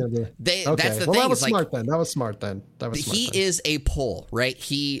time. That's the thing. That was smart then. That was smart then. He is a pull, right?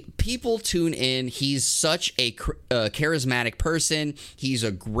 People tune in. He's such a charismatic person. He's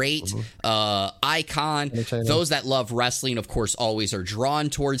a great icon. Those that love wrestling, of course, always are drawn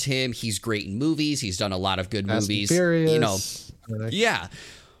towards him. He's great in movies. He's done a lot of good movies. Furious. Yeah.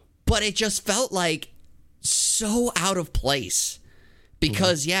 But it just felt like so out of place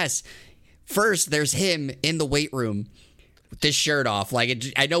because yes, first there's him in the weight room with this shirt off. Like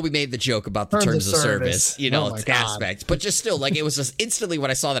I know we made the joke about the terms of service, aspect, but just still, like it was just instantly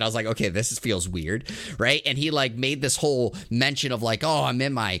when I saw that I was like, okay, this feels weird, right? And he like made this whole mention of like, oh, I'm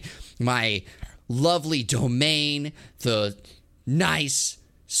in my lovely domain, the nice,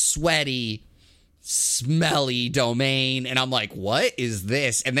 sweaty, smelly domain, and I'm like, what is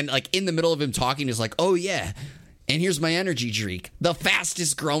this? And then like in the middle of him talking is like, oh yeah, and here's my energy drink, the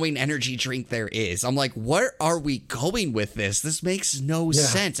fastest growing energy drink there is. I'm like, where are we going with this? This makes no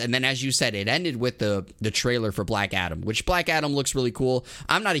sense. And then as you said, it ended with the trailer for Black Adam, which Black Adam looks really cool.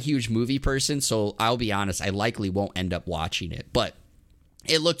 I'm not a huge movie person, so I'll be honest, I likely won't end up watching it, but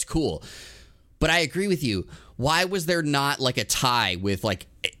it looked cool. But I agree with you. Why was there not like a tie with like,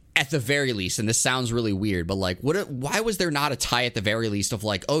 at the very least, and this sounds really weird, but like, why was there not a tie at the very least of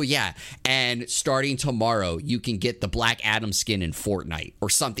like, oh yeah, and starting tomorrow you can get the Black Adam skin in Fortnite or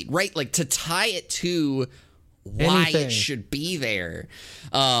something, right? Like to tie it to why it should be there.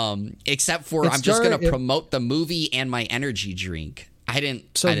 Except for I'm just going to promote the movie and my energy drink. I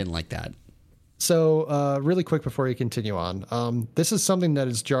didn't like that. So really quick before you continue on, this is something that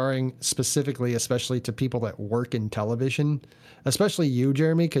is jarring specifically, especially to people that work in television, especially you,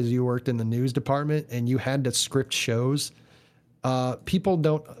 Jeremy, because you worked in the news department and you had to script shows. People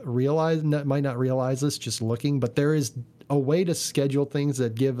might not realize this just looking, but there is a way to schedule things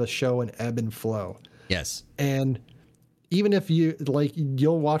that give a show an ebb and flow. Yes. And even if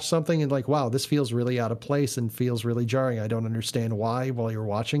you'll watch something and like, wow, this feels really out of place and feels really jarring. I don't understand why while you're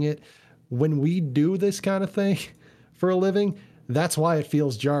watching it. When we do this kind of thing for a living, that's why it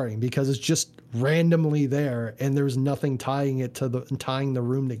feels jarring, because it's just randomly there and there's nothing tying the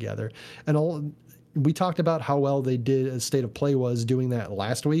room together. And we talked about how well they did as State of Play was doing that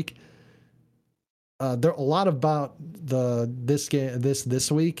last week. There a lot about this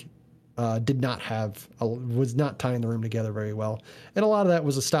week was not tying the room together very well, and a lot of that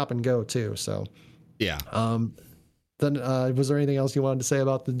was a stop and go too. So yeah. Then was there anything else you wanted to say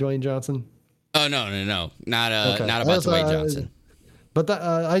about the Dwayne Johnson? Oh no, not about Dwayne Johnson. But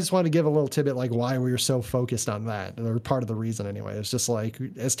I just wanted to give a little tidbit, like why we were so focused on that, or part of the reason anyway. It's just like,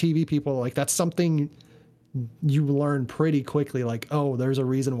 as TV people, like that's something you learn pretty quickly. Like, oh, there's a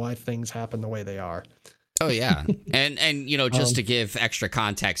reason why things happen the way they are. Oh yeah, and just to give extra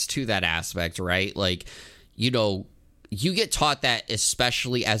context to that aspect, right? Like, you get taught that,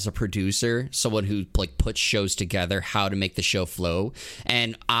 especially as a producer, someone who like puts shows together, how to make the show flow.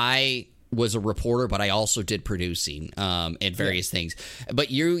 And I was a reporter, but I also did producing and various things.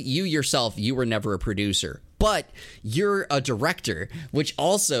 But you yourself, you were never a producer, but you're a director, which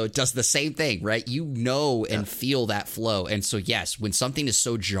also does the same thing, right? And feel that flow. And so, yes, when something is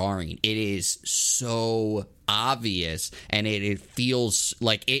so jarring, it is so obvious, and it feels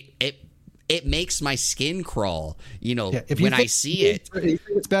like it makes my skin crawl, when I see it. If you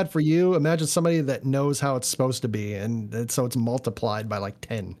think it's bad for you, imagine somebody that knows how it's supposed to be, and so it's multiplied by like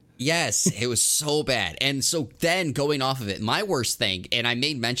 10. Yes, it was so bad. And so then going off of it, my worst thing, and I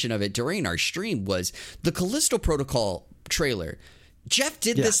made mention of it during our stream, was the Callisto Protocol trailer. Jeff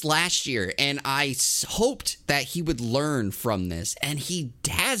did this last year, and I hoped that he would learn from this, and he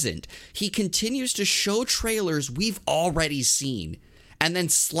hasn't. He continues to show trailers we've already seen, and then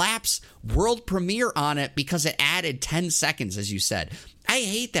slaps world premiere on it because it added 10 seconds, as you said. I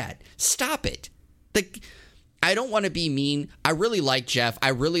hate that. Stop it. I don't want to be mean. I really like Jeff. I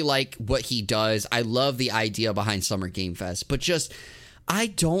really like what he does. I love the idea behind Summer Game Fest, but just, I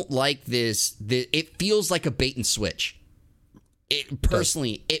don't like this. It feels like a bait and switch.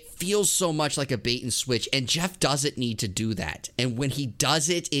 It feels so much like a bait and switch, and Jeff doesn't need to do that. And when he does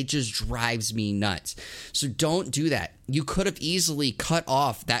it, it just drives me nuts. So don't do that. You could have easily cut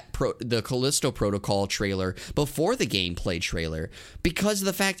off the Callisto Protocol trailer before the gameplay trailer, because of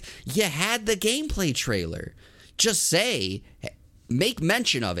the fact you had the gameplay trailer. Just make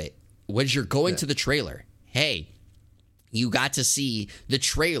mention of it when you're going to the trailer. Hey, you got to see the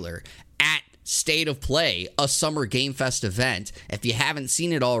trailer at State of Play, a Summer Game Fest event. If you haven't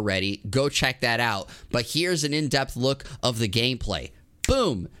seen it already, go check that out. But here's an in-depth look of the gameplay.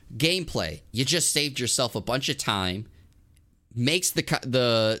 boom, gameplay. You just saved yourself a bunch of time. Makes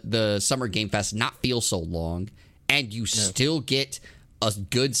the Summer Game Fest not feel so long, and you still get a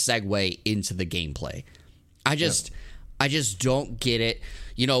good segue into the gameplay. I just don't get it.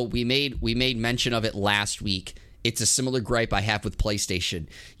 You know, we made mention of it last week. It's a similar gripe I have with PlayStation.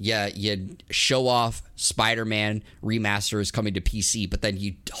 Yeah, you show off Spider-Man Remaster is coming to PC, but then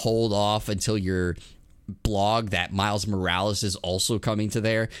you hold off until your blog that Miles Morales is also coming to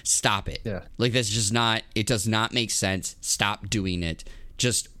there. Stop it. Yeah. Like, that's just not, it does not make sense. Stop doing it.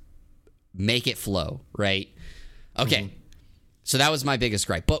 Just make it flow, right? Okay. So that was my biggest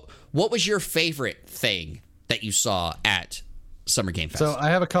gripe. But what was your favorite thing that you saw at Summer Game Fest? So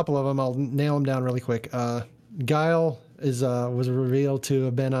I have a couple of them. I'll nail them down really quick. Guile was revealed to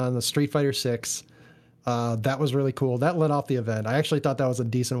have been on the Street Fighter 6. That was really cool. That led off the event. I actually thought that was a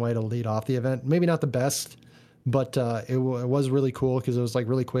decent way to lead off the event. Maybe not the best, but it was really cool because it was like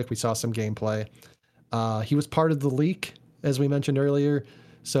really quick. We saw some gameplay. He was part of the leak, as we mentioned earlier.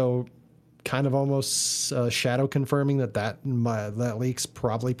 So kind of almost shadow confirming that leak's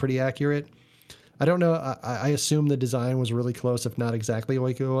probably pretty accurate. I don't know. I assume the design was really close, if not exactly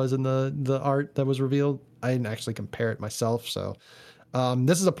like it was in the art that was revealed. I didn't actually compare it myself, so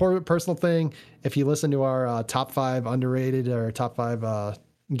this is a personal thing. If you listen to our top 5 underrated or top 5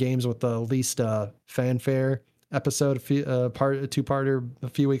 games with the least fanfare episode, two-parter a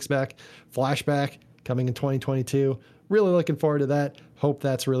few weeks back, Flashback coming in 2022. Really looking forward to that. Hope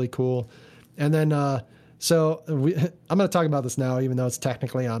that's really cool. And then I'm going to talk about this now, even though it's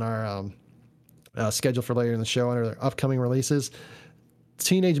technically on our schedule for later in the show under their upcoming releases.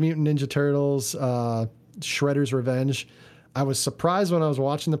 Teenage Mutant Ninja Turtles, Shredder's Revenge. I was surprised when I was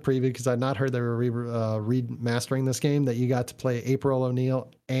watching the preview because I'd not heard they were remastering this game, that you got to play April O'Neil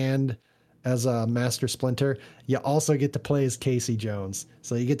and as a Master Splinter. You also get to play as Casey Jones.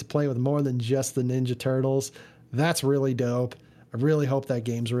 So you get to play with more than just the Ninja Turtles. That's really dope. I really hope that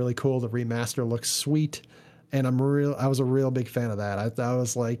game's really cool. The remaster looks sweet. And I was a real big fan of that. I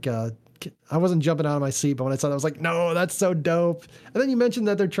was like, I wasn't jumping out of my seat, but when I saw that, I was like, no, that's so dope. And then you mentioned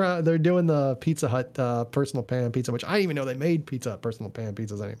that they're doing the Pizza Hut personal pan pizza, which I didn't even know they made Pizza Hut personal pan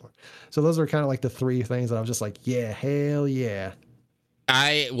pizzas anymore. So those are kind of like the 3 things that I was just like, yeah, hell yeah.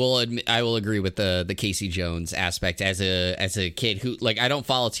 I will agree with the Casey Jones aspect as a kid who, like, I don't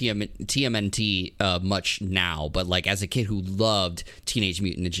follow TMNT much now, but like as a kid who loved Teenage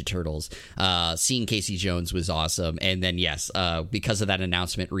Mutant Ninja Turtles, seeing Casey Jones was awesome. And then yes, because of that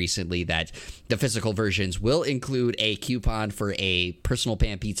announcement recently that the physical versions will include a coupon for a personal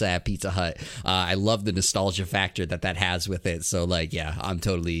pan pizza at Pizza Hut, I love the nostalgia factor that has with it. So like, yeah, I'm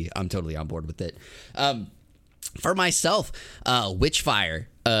totally on board with it. For myself, Witchfire,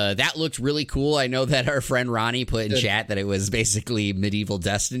 that looked really cool. I know that our friend Ronnie put in chat that it was basically Medieval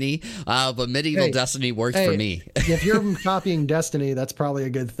Destiny, but Medieval Destiny worked for me. If you're copying Destiny, that's probably a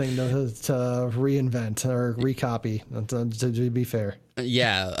good thing to reinvent or recopy, to be fair.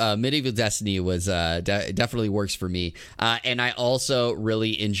 Yeah, Medieval Destiny was definitely works for me. And I also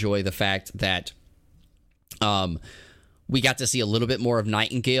really enjoy the fact that we got to see a little bit more of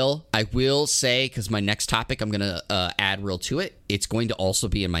Nightingale. I will say, because my next topic, I'm going to add real to it. It's going to also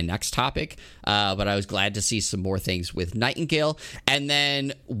be in my next topic, but I was glad to see some more things with Nightingale. And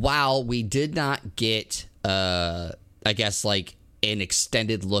then, while we did not get, I guess, like an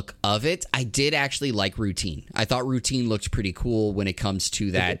extended look of it, I did actually like Routine. I thought Routine looked pretty cool when it comes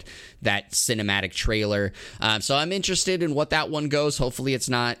to that cinematic trailer. So I'm interested in what that one goes. Hopefully it's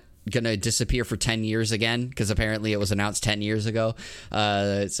not gonna disappear for 10 years again, because apparently it was announced 10 years ago,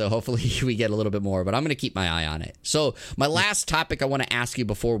 so hopefully we get a little bit more, but I'm gonna keep my eye on it. So my last topic I want to ask you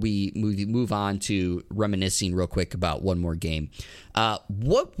before we move on to reminiscing real quick about one more game,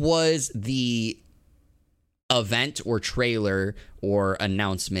 what was the event or trailer or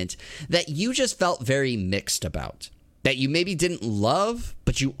announcement that you just felt very mixed about, that you maybe didn't love,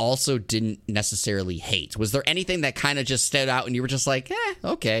 but you also didn't necessarily hate? Was there anything that kind of just stood out and you were just like,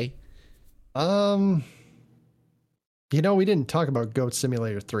 okay? We didn't talk about Goat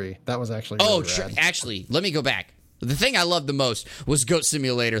Simulator 3. That was actually really rad. Actually, let me go back. The thing I loved the most was Goat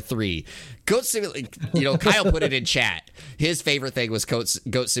Simulator 3. Goat Simulator, Kyle put it in chat. His favorite thing was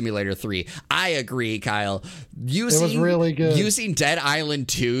Goat Simulator 3. I agree, Kyle. It was really good. Using Dead Island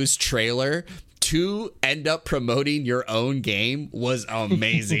 2's trailer to end up promoting your own game was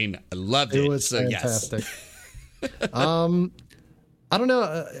amazing. I loved it. It was fantastic. Yes. I don't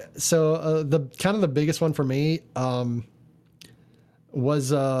know. So the kind of the biggest one for me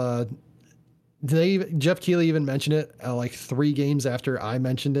was Jeff Keighley even mentioned it like 3 games after I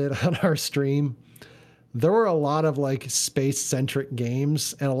mentioned it on our stream. there were a lot of like space centric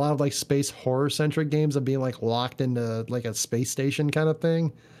games and a lot of like space horror centric games of being like locked into like a space station kind of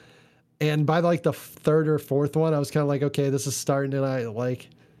thing. And by like the third or fourth one, I was kind of like, okay, this is starting to like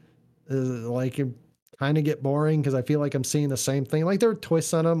kind of get boring because I feel like I'm seeing the same thing. Like there were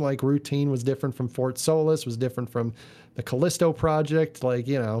twists on them. Like Routine was different from Fort Solis, was different from the Callisto Project. Like,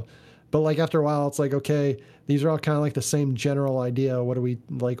 you know, but like after a while, it's like, okay, these are all kind of like the same general idea. What do we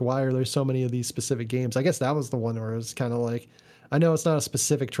like? Why are there so many of these specific games? I guess that was the one where it was kind of like, I know it's not a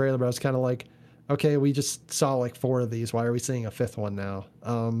specific trailer, but I was kind of like, okay, we just saw like 4 of these. Why are we seeing a 5th one now?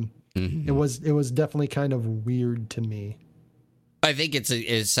 It was definitely kind of weird to me. I think it's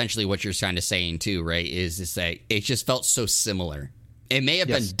essentially what you're trying to saying too, right? Is that it just felt so similar. It may have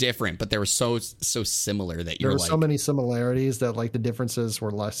been different, but they were so similar that there were so many similarities that like the differences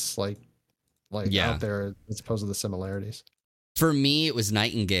were less like out there as opposed to the similarities. For me, it was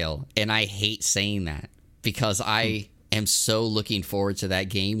Nightingale, and I hate saying that because I am so looking forward to that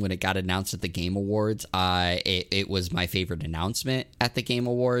game. When it got announced at the Game Awards, it was my favorite announcement at the Game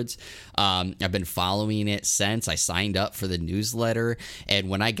Awards. I've been following it since. I signed up for the newsletter, and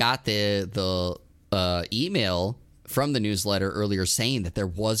when I got the email from the newsletter earlier saying that there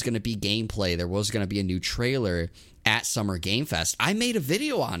was going to be gameplay, there was going to be a new trailer at Summer Game Fest, I made a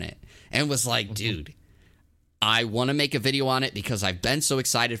video on it and was like, dude, I want to make a video on it because I've been so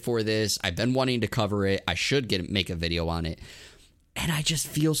excited for this. I've been wanting to cover it. I should make a video on it. And I just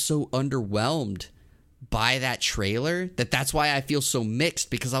feel so underwhelmed by that trailer that's why I feel so mixed,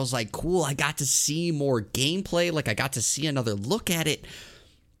 because I was like, cool, I got to see more gameplay. Like I got to see another look at it,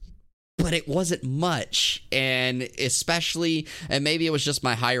 but it wasn't much. And especially, and maybe it was just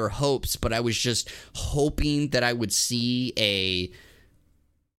my higher hopes, but I was just hoping that I would see a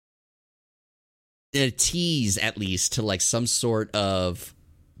tease at least to like some sort of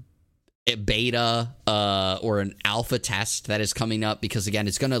a beta or an alpha test that is coming up, because again,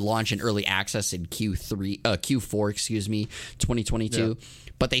 it's going to launch in early access in Q4, 2022. Yeah.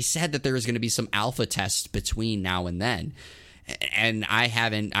 But they said that there is going to be some alpha tests between now and then. And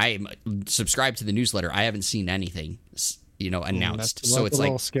I subscribed to the newsletter. I haven't seen anything, announced. So it's like a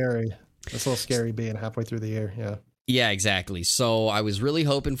little scary. That's a little scary being halfway through the year. Yeah. Yeah, exactly. So I was really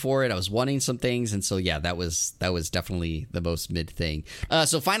hoping for it. I was wanting some things. And so, yeah, that was definitely the most mid thing.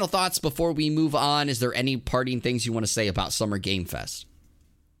 So final thoughts before we move on. Is there any parting things you want to say about Summer Game Fest?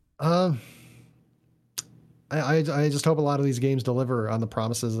 I just hope a lot of these games deliver on the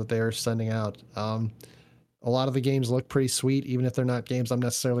promises that they are sending out. A lot of the games look pretty sweet, even if they're not games I'm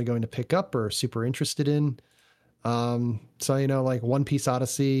necessarily going to pick up or super interested in. So, like One Piece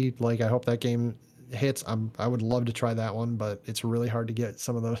Odyssey, like I hope that game hits. I would love to try that one, but it's really hard to get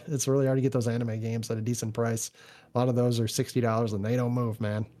it's really hard to get those anime games at a decent price. A lot of those are $60 and they don't move,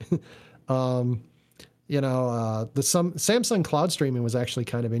 man. The Samsung cloud streaming was actually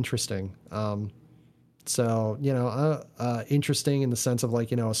kind of interesting. Interesting in the sense of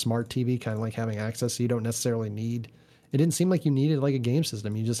like, a smart TV kind of like having access. So you don't necessarily need, it didn't seem like you needed like a game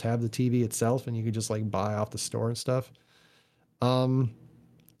system. You just have the TV itself and you could just like buy off the store and stuff.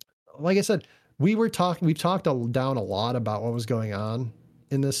 Like I said, we've talked down a lot about what was going on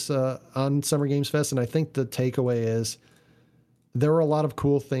in this, on Summer Games Fest. And I think the takeaway is there were a lot of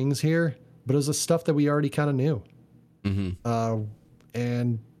cool things here, but it was the stuff that we already kind of knew. Mm-hmm.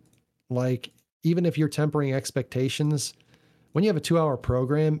 And like, even if you're tempering expectations, when you have a 2-hour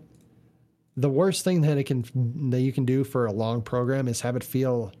program, the worst thing that you can do for a long program is have it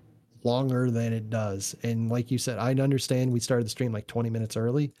feel longer than it does. And like you said, I understand we started the stream like 20 minutes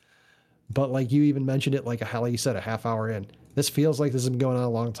early, but like you even mentioned it, like you said, a half hour in. This feels like this has been going on a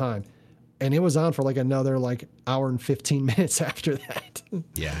long time. And it was on for like another like hour and 15 minutes after that.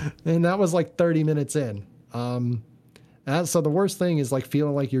 Yeah. And that was like 30 minutes in. So the worst thing is like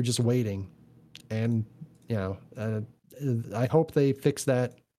feeling like you're just waiting. And, I hope they fix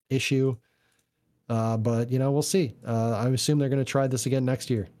that issue. But, we'll see. I assume they're going to try this again next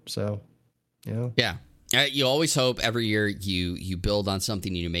year. So, Yeah. You always hope every year you build on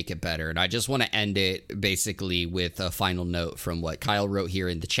something and you make it better. And I just want to end it basically with a final note from what Kyle wrote here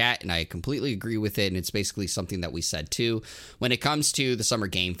in the chat. And I completely agree with it. And it's basically something that we said too. When it comes to the Summer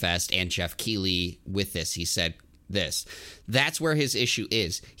Game Fest and Jeff Keighley with this, he said, that's where his issue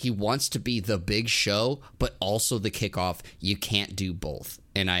is. He wants to be the big show, but also the kickoff. You can't do both.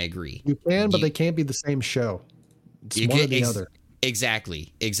 And I agree. You can, but they can't be the same show. It's one or the other.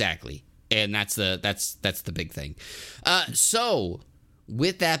 Exactly. And that's the big thing. So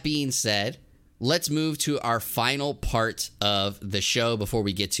with that being said, let's move to our final part of the show before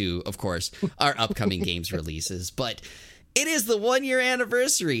we get to, of course, our upcoming games releases. But It is the 1 year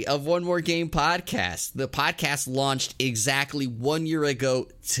anniversary of One More Game podcast. The podcast launched exactly 1 year ago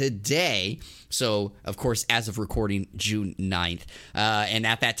today. So, of course, as of recording, June 9th. And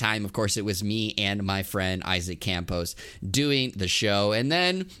at that time, of course, it was me and my friend Isaac Campos doing the show. And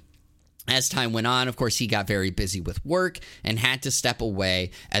then as time went on, of course, he got very busy with work and had to step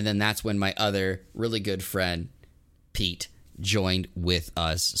away. And then that's when my other really good friend, Pete, joined with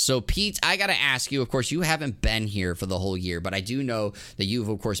us. So, Pete, I got to ask you, of course, you haven't been here for the whole year, but I do know that you've,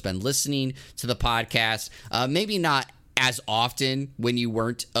 of course, been listening to the podcast. Maybe not as often when you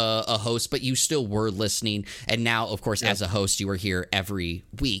weren't a host, but you still were listening. And now, of course, as a host, you are here every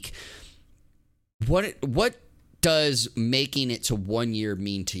week. What does making it to 1 year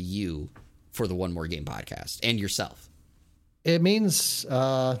mean to you for the One More Game podcast and yourself? It means,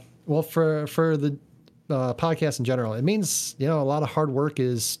 well, for the podcast in general, it means, a lot of hard work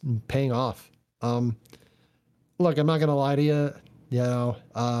is paying off. Look, I'm not going to lie to you,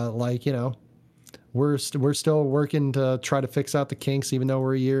 we're still working to try to fix out the kinks, even though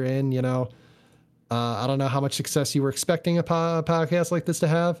we're a year in, I don't know how much success you were expecting a podcast like this to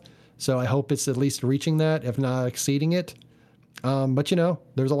have. So I hope it's at least reaching that, if not exceeding it. But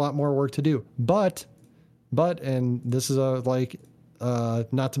there's a lot more work to do, but, and this is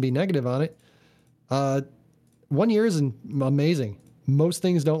not to be negative on it. 1 year is amazing. Most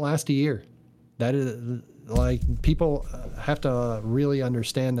things don't last a year. That is people have to really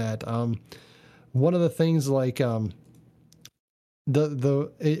understand that. One of the things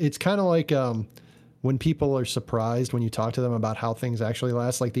it's kind of like when people are surprised when you talk to them about how things actually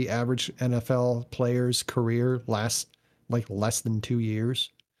last, like the average NFL player's career lasts less than 2 years.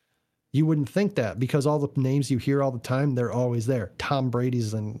 You wouldn't think that because all the names you hear all the time, they're always there. Tom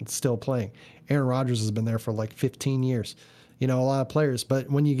Brady's still playing. Aaron Rodgers has been there for 15 years. A lot of players. But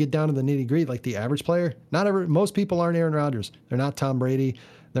when you get down to the nitty gritty, like the average player, most people aren't Aaron Rodgers. They're not Tom Brady.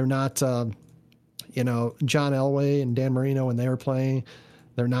 They're not, John Elway and Dan Marino when they were playing.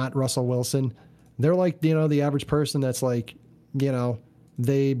 They're not Russell Wilson. They're the average person that's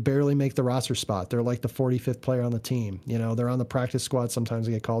they barely make the roster spot. They're like the 45th player on the team. They're on the practice squad. Sometimes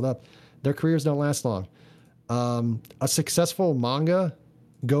they get called up. Their careers don't last long. A successful manga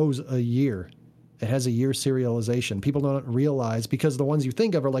goes a year. It has a year serialization. People don't realize because the ones you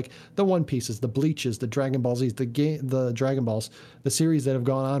think of are like the One Pieces, the Bleaches, the Dragon Ball Z's, the Dragon Balls, the series that have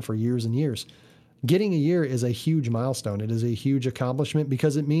gone on for years and years. Getting a year is a huge milestone. It is a huge accomplishment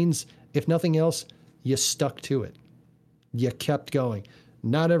because it means, if nothing else, you stuck to it. You kept going.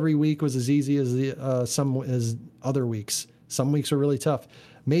 Not every week was as easy as as other weeks. Some weeks were really tough.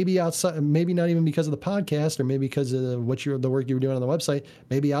 Maybe outside, maybe not even because of the podcast, or maybe because of the work you were doing on the website.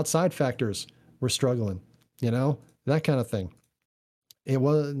 Maybe outside factors were struggling. That kind of thing.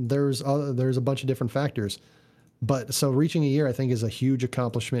 There's a bunch of different factors, but so reaching a year, I think, is a huge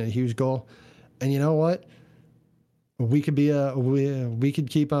accomplishment, a huge goal. And you know what? We could be we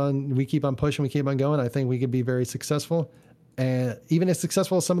keep on pushing, we keep on going. I think we could be very successful, and even as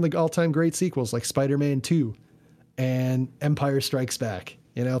successful as some of the all-time great sequels like Spider-Man 2 and Empire Strikes Back.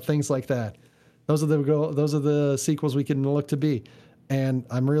 Things like that. Those are the sequels we can look to be. And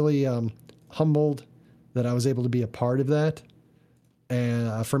I'm really humbled that I was able to be a part of that.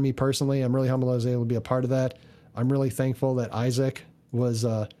 And for me personally, I'm really humbled I was able to be a part of that. I'm really thankful that Isaac was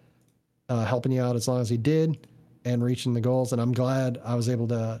helping you out as long as he did and reaching the goals. And I'm glad I was able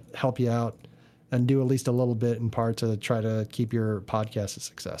to help you out and do at least a little bit in part to try to keep your podcast a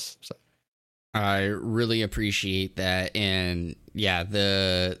success. So I really appreciate that. And yeah,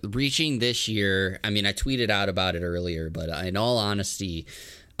 the reaching this year, I mean, I tweeted out about it earlier, but in all honesty,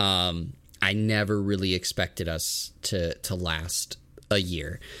 I never really expected us to last a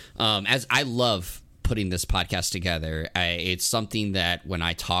year. As I love putting this podcast together, it's something that when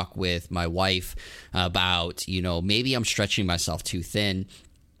I talk with my wife about, maybe I'm stretching myself too thin,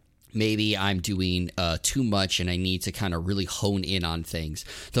 maybe I'm doing too much and I need to kind of really hone in on things.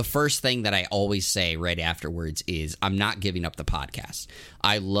 The first thing that I always say right afterwards is I'm not giving up the podcast.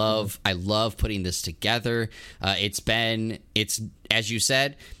 I love putting this together. It's as you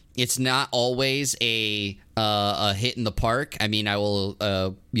said, it's not always a hit in the park. I mean, I will,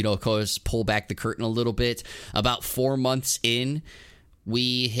 of course, pull back the curtain a little bit. About 4 months in,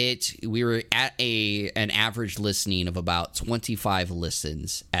 we were at an average listening of about 25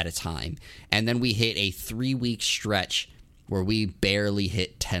 listens at a time. And then we hit a 3-week stretch where we barely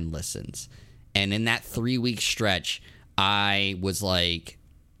hit 10 listens. And in that 3-week stretch, I was like,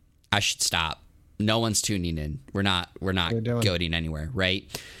 I should stop. No one's tuning in. We're not going anywhere, right?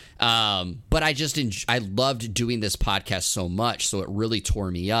 But I loved doing this podcast so much, so it really tore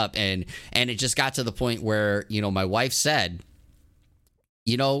me up, and it just got to the point where, you know, my wife said,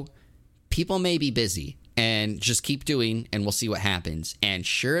 you know, people may be busy, and just keep doing, and we'll see what happens. And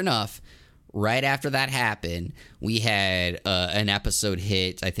sure enough, right after that happened, we had an episode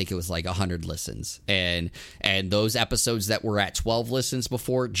hit. I think it was like 100 listens, and those episodes that were at 12 listens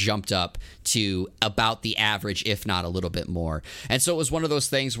before jumped up to about the average, if not a little bit more. And so it was one of those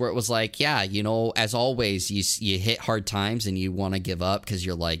things where it was like, yeah, you know, as always, you hit hard times and you want to give up because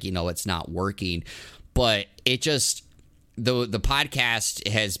you're like, you know, it's not working. But it just, the podcast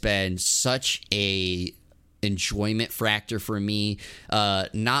has been such a enjoyment factor for me,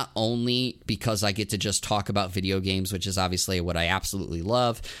 not only because I get to just talk about video games, which is obviously what I absolutely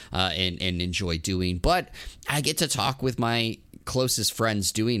love and enjoy doing, but I get to talk with my closest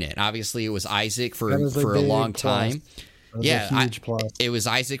friends doing it. Obviously, it was Isaac for a long time. Yeah, it was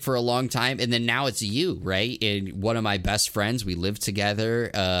Isaac for a long time, and then now it's you, right? And one of my best friends, we live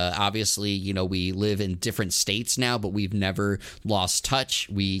together. Obviously, you know, we live in different states now, but we've never lost touch.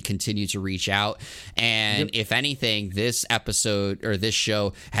 We continue to reach out, and if anything, this episode or this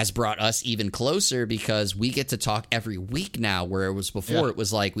show has brought us even closer because we get to talk every week now, where it was before it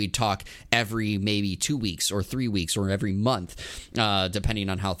was like we'd talk every maybe 2 weeks or 3 weeks or every month, depending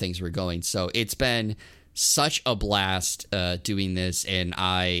on how things were going. So it's been such a blast doing this, and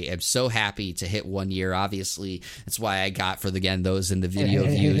I am so happy to hit 1 year. Obviously, that's why I got, for those in the video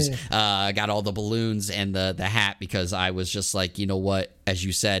views, I got all the balloons and the hat, because I was just like, you know what, as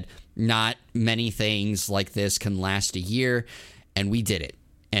you said, not many things like this can last a year, and we did it.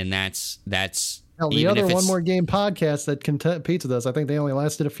 And that's Hell, the other One More Game podcast that competes with us, I think they only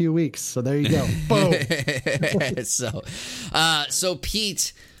lasted a few weeks. So there you go. Boom. So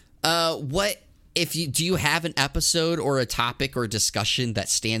Pete, do you have an episode or a topic or a discussion that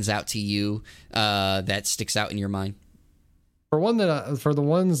stands out to you, that sticks out in your mind? For the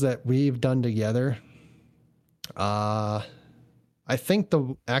ones that we've done together, I think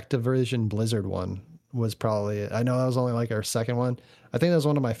the Activision Blizzard one was probably, I know that was only like our second one. I think that was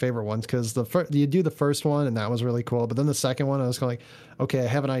one of my favorite ones, because you do the first one and that was really cool, but then the second one I was kind of like, okay, I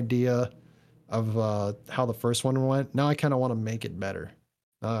have an idea of how the first one went. Now I kind of want to make it better.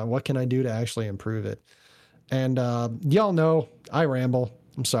 What can I do to actually improve it? And y'all know I ramble.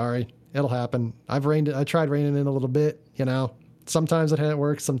 I'm sorry. It'll happen. I tried reining in a little bit, you know. Sometimes it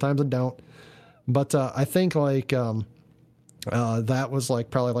works, sometimes it don't. But I think like that was like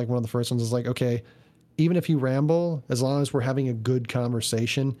probably like one of the first ones is like, okay, even if you ramble, as long as we're having a good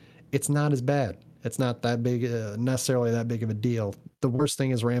conversation, it's not as bad. It's not that big, necessarily that big of a deal. The worst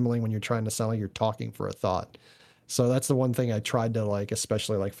thing is rambling when you're trying to sound like you're talking for a thought. So that's the one thing I tried to like,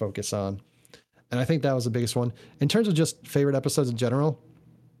 especially like focus on. And I think that was the biggest one. In terms of just favorite episodes in general,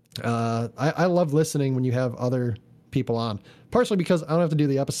 I love listening when you have other people on, partially because I don't have to do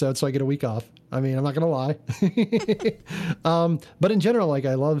the episode, so I get a week off. I mean, I'm not going to lie. But in general, like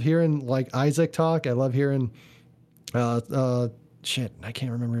I love hearing like Isaac talk. I love hearing, shit, I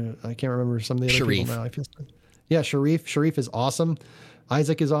can't remember some of the other people now. Yeah, Sharif is awesome.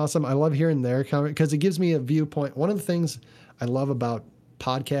 Isaac is awesome. I love hearing their comment because it gives me a viewpoint. One of the things I love about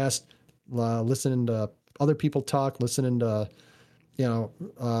podcasts, listening to other people talk, listening to, you know,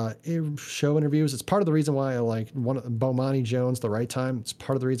 show interviews. It's part of the reason why I like Bomani Jones, The Right Time. It's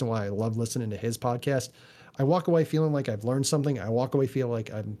part of the reason why I love listening to his podcast. I walk away feeling like I've learned something. I walk away feeling like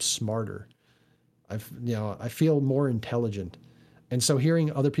I'm smarter. I feel more intelligent. And so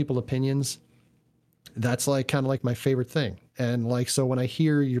hearing other people's opinions, that's like kind of like my favorite thing. And like, so when I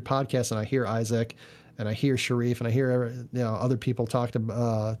hear your podcast and I hear Isaac and I hear Sharif and I hear, other people talk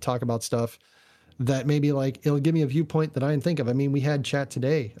about stuff that maybe like, it'll give me a viewpoint that I didn't think of. I mean, we had chat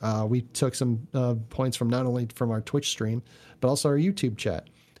today. We took some points from not only from our Twitch stream, but also our YouTube chat.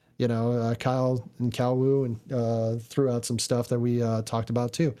 Kyle and Cal Wu and threw out some stuff that we talked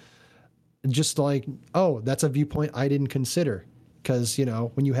about too. Just like, oh, that's a viewpoint I didn't consider. Because,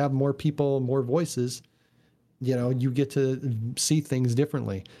 when you have more people, more voices, you get to see things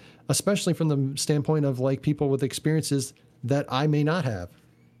differently, especially from the standpoint of like people with experiences that I may not have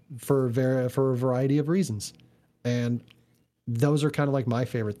for a variety of reasons. And those are kind of like my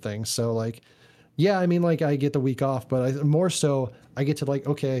favorite things. So like, yeah, I mean, like I get the week off, but more so I get to like,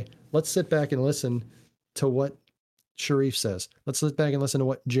 okay, let's sit back and listen to what Sharif says. Let's sit back and listen to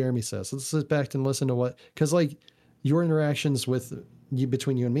what Jeremy says. Let's sit back and listen to because like, your interactions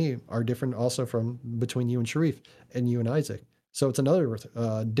between you and me are different also from between you and Sharif and you and Isaac. So it's another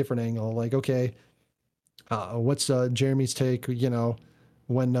different angle. Like, okay, what's Jeremy's take,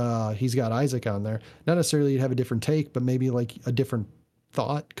 when he's got Isaac on there? Not necessarily you'd have a different take, but maybe like a different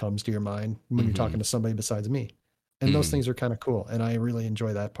thought comes to your mind when you're talking to somebody besides me. And those things are kind of cool. And I really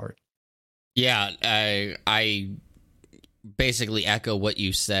enjoy that part. Yeah, I basically echo what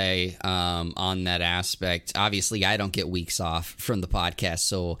you say on that aspect. Obviously, I don't get weeks off from the podcast,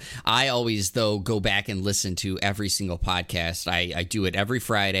 so I always, though, go back and listen to every single podcast. I do it every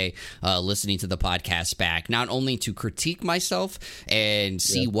Friday, listening to the podcast back, not only to critique myself and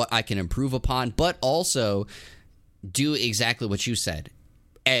see what I can improve upon, but also do exactly what you said.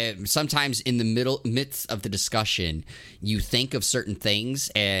 Sometimes in the midst of the discussion, you think of certain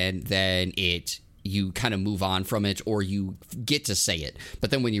things and then you kind of move on from it, or you get to say it. But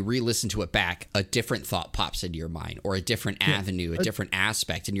then when you re-listen to it back, a different thought pops into your mind, or a different avenue, a different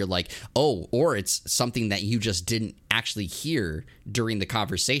aspect. And you're like, oh, or it's something that you just didn't actually hear during the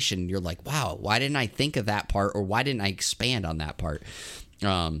conversation. You're like, wow, why didn't I think of that part? Or why didn't I expand on that part?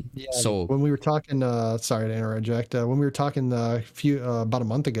 So when we were talking, sorry to interject, when we were talking about a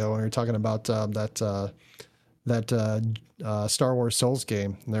month ago, when we were talking about that Star Wars Souls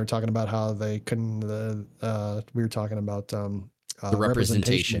game, and they were talking about how they couldn't. We were talking about the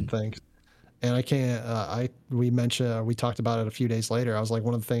representation things, and I can't. We talked about it a few days later. I was like,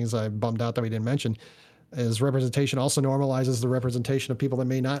 one of the things I bummed out that we didn't mention is representation also normalizes the representation of people that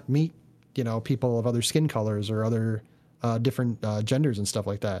may not meet, people of other skin colors or other different genders and stuff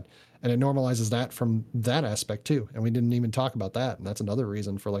like that. And it normalizes that from that aspect too. And we didn't even talk about that. And that's another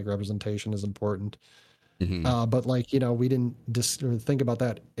reason for like representation is important. But like, we didn't just think about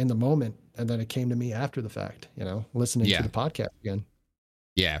that in the moment. And then it came to me after the fact, listening to the podcast again.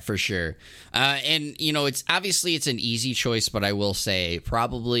 Yeah, for sure. And, it's obviously it's an easy choice, but I will say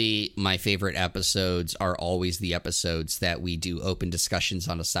probably my favorite episodes are always the episodes that we do open discussions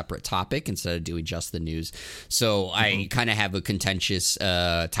on a separate topic instead of doing just the news. So I kind of have a contentious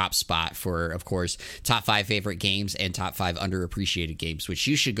top spot for, of course, top 5 favorite games and top 5 underappreciated games, which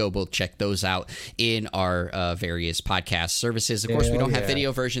you should go both check those out in our various podcast services. Of course, we don't have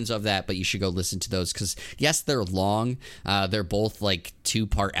video versions of that, but you should go listen to those because, yes, they're long. They're both like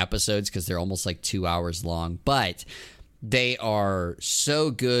 2-part episodes because they're almost like 2 hours long, but they are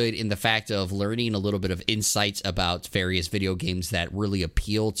so good in the fact of learning a little bit of insights about various video games that really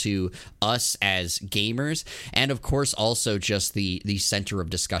appeal to us as gamers, and of course also just the center of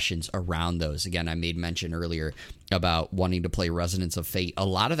discussions around those. Again, I made mention earlier about wanting to play Resonance of Fate. A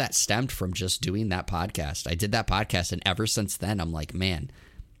lot of that stemmed from just doing that podcast. I did that podcast, and ever since then I'm like, man,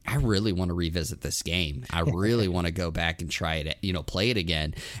 I really want to revisit this game. I really want to go back and try it, play it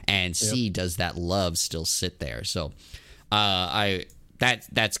again and see, does that love still sit there? So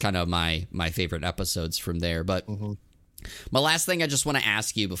that's kind of my favorite episodes from there. But my last thing I just want to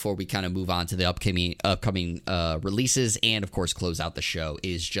ask you before we kind of move on to the upcoming releases and, of course, close out the show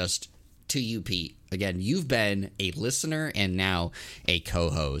is just to you, Pete. Again, you've been a listener and now a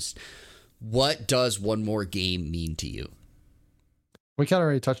co-host. What does one more game mean to you? We kind of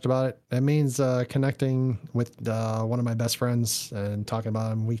already touched about it. It means connecting with one of my best friends and talking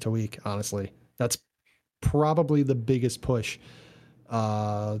about him week to week, honestly. That's probably the biggest push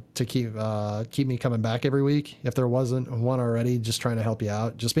to keep me coming back every week. If there wasn't one already, just trying to help you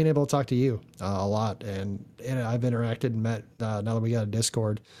out. Just being able to talk to you a lot. And I've interacted and met, now that we got a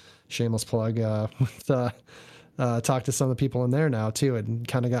Discord, shameless plug, talk to some of the people in there now too, and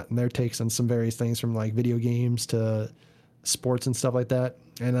kind of gotten their takes on some various things from like video games to sports and stuff like that,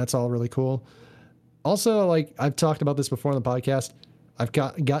 and that's all really cool. Also, like I've talked about this before on the podcast, I've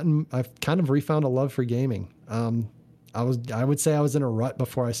kind of refound a love for gaming. I would say I was in a rut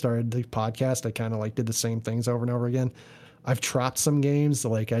before I started the podcast. I kind of like did the same things over and over again. I've dropped some games,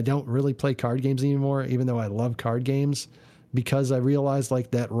 like I don't really play card games anymore, even though I love card games, because I realized like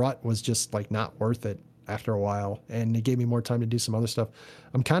that rut was just like not worth it after a while, and it gave me more time to do some other stuff.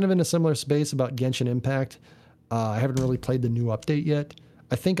 I'm kind of in a similar space about Genshin Impact. I haven't really played the new update yet.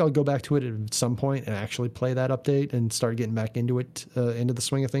 I think I'll go back to it at some point and actually play that update and start getting back into it, into the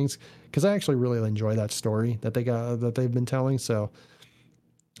swing of things, because I actually really enjoy that story that they've been telling. So,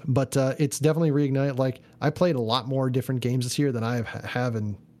 but it's definitely reignited. Like I played a lot more different games this year than I have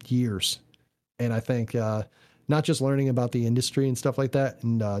in years, and I think not just learning about the industry and stuff like that,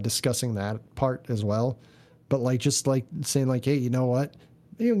 and discussing that part as well, but like just like saying like, hey, you know what,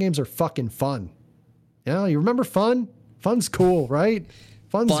 video games are fucking fun. You remember fun? Fun's cool, right?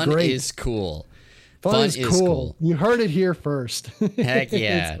 Fun's great. Fun is cool. Fun is cool. You heard it here first. Heck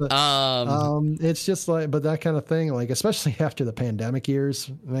yeah. It's just like, but that kind of thing, like, especially after the pandemic years,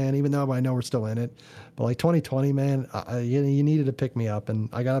 man, even though I know we're still in it, but like 2020, man, you needed to pick me up. And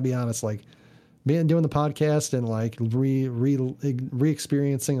I gotta be honest, like doing the podcast and like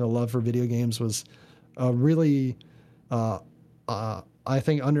re-experiencing a love for video games was really, I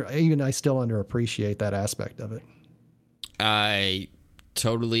think I still underappreciate that aspect of it. I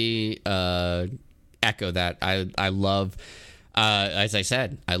totally echo that. I love, as I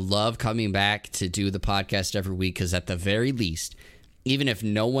said, I love coming back to do the podcast every week because at the very least, even if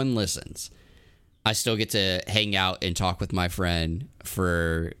no one listens, I still get to hang out and talk with my friend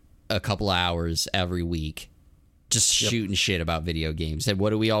for a couple hours every week. Just shooting shit about video games. And what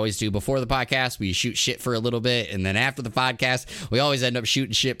do we always do before the podcast? We shoot shit for a little bit. And then after the podcast, we always end up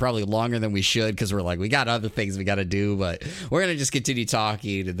shooting shit probably longer than we should because we're like, we got other things we got to do. But we're going to just continue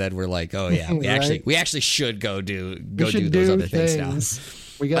talking. And then we're like, oh, yeah, we actually should go do those other things now.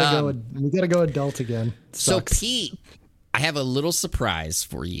 We gotta go adult again. Sucks. So, Pete, I have a little surprise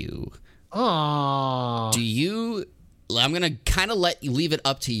for you. Aww. I'm going to kind of leave it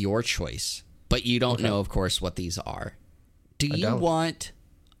up to your choice. But you don't know, of course, what these are. Do you want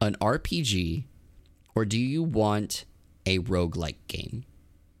an RPG or do you want a roguelike game?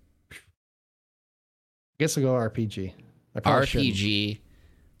 I guess I'll go RPG. RPG.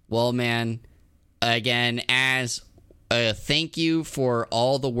 Well, man, again, as a thank you for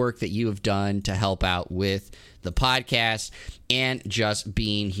all the work that you have done to help out with the podcast and just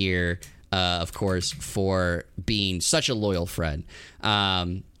being here, of course, for being such a loyal friend.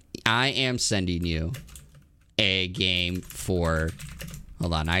 I am sending you a game for.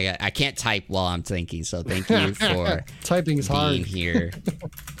 Hold on, I can't type while I'm thinking, so thank you for typing's being hard here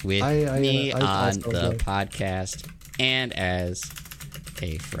with me on the podcast and as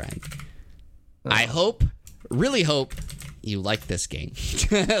a friend. I really hope you like this game.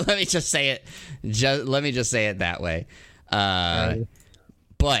 Let me just say it. Let me just say it that way.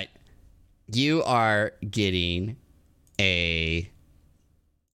 But you are getting a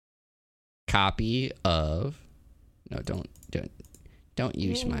copy of don't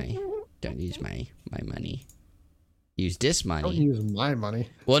use my money. Use this money. Don't use my money.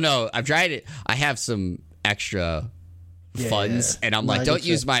 Well, no, I've tried it. I have some extra funds, and I'm like, don't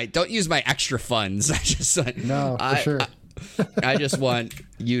use my extra funds. I just I just want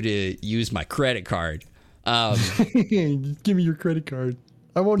you to use my credit card. Give me your credit card.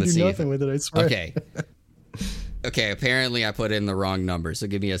 I won't do nothing with it, I swear. Okay, apparently I put in the wrong number, so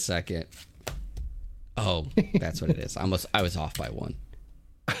give me a second. Oh, that's what it is. I was off by one.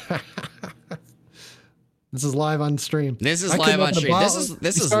 This is live on stream. This is live on stream. This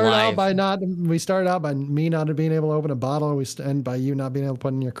is live. We started out by me not being able to open a bottle, and we end by you not being able to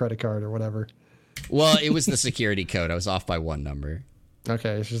put in your credit card or whatever. Well, it was the security code. I was off by one number.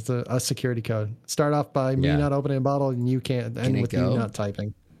 Okay, it's just a security code. Start off by me not opening a bottle, and you can't end with you not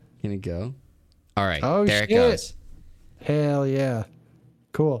typing. Can it go? All right. Oh, there shit. It goes. Hell yeah.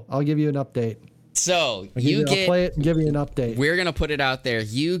 Cool. I'll give you an update. So I'll play it and give you an update. We're going to put it out there.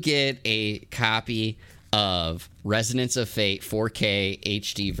 You get a copy of Resonance of Fate 4K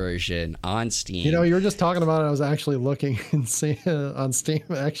HD version on Steam. You know, you were just talking about it. I was actually looking and seeing on Steam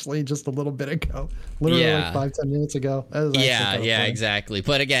actually just a little bit ago. Literally like 5-10 minutes ago. Yeah, exactly.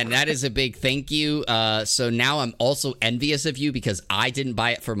 But again, that is a big thank you. So now I'm also envious of you because I didn't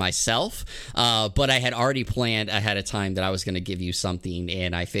buy it for myself, but I had already planned ahead of time that I was going to give you something,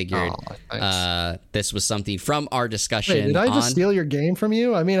 and I figured this was something from our discussion. Wait, did I just steal your game from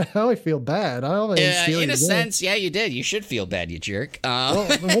you? I mean, I only feel bad. I don't steal in a game. Sense, yeah, you did. You should feel bad, you jerk.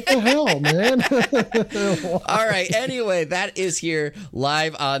 What the hell, man? All right. Anyway, that is here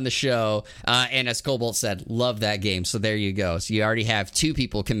live on the show. And as Cobalt said, love that game. So there you go. So you already have 2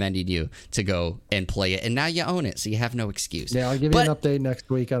 people commending you to go and play it, and now you own it. So you have no excuse. Yeah, I'll give you an update next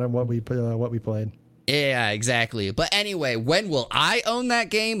week on what we played. Yeah, exactly. But anyway, when will I own that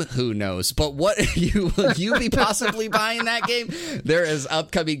game? Who knows? But will you be possibly buying that game? There is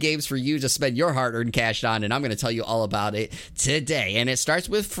upcoming games for you to spend your hard-earned cash on, and I'm going to tell you all about it today. And it starts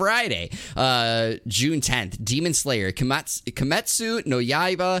with Friday, June 10th, Demon Slayer, Kimetsu no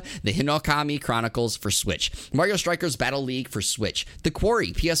Yaiba, The Hinokami Chronicles for Switch, Mario Strikers Battle League for Switch, The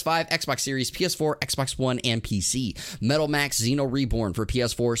Quarry, PS5, Xbox Series, PS4, Xbox One, and PC, Metal Max Xeno Reborn for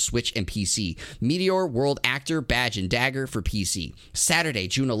PS4, Switch, and PC, Meteor World Actor Badge and Dagger for PC. Saturday,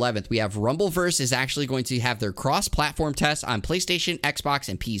 June 11th, we have Rumbleverse is actually going to have their cross-platform test on PlayStation, Xbox,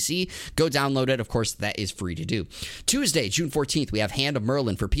 and PC. Go download it. Of course, that is free to do. Tuesday, June 14th, we have Hand of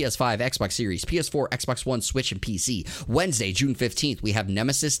Merlin for PS5, Xbox Series, PS4, Xbox One, Switch, and PC. Wednesday, June 15th, we have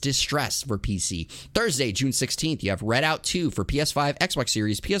Nemesis Distress for PC. Thursday, June 16th, you have Redout 2 for PS5, Xbox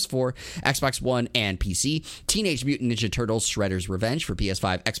Series, PS4, Xbox One, and PC. Teenage Mutant Ninja Turtles Shredder's Revenge for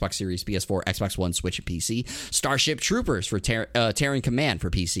PS5, Xbox Series, PS4, Xbox One, Switch and PC. Starship Troopers for Terran Command for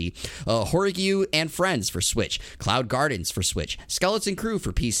PC. Horigyu and Friends for Switch. Cloud Gardens for Switch. Skeleton Crew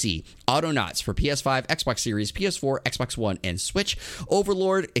for PC. Autonauts for PS5, Xbox Series, PS4, Xbox One, and Switch.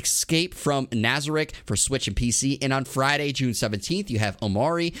 Overlord Escape from Nazarick for Switch and PC. And on Friday, June 17th, you have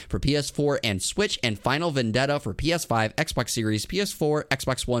Omori for PS4 and Switch, and Final Vendetta for PS5, Xbox Series, PS4,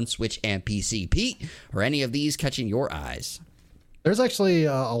 Xbox One, Switch, and PC. Pete, are any of these catching your eyes? There's actually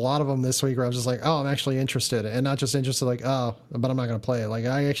a lot of them this week where I was just like, oh, I'm actually interested. And not just interested like, oh, but I'm not going to play it. Like,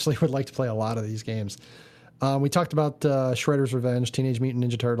 I actually would like to play a lot of these games. We talked about Shredder's Revenge, Teenage Mutant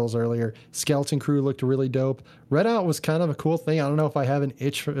Ninja Turtles earlier. Skeleton Crew looked really dope. Redout was kind of a cool thing. I don't know if I have an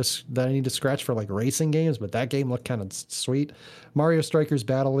itch that I need to scratch for like racing games, but that game looked kind of sweet. Mario Strikers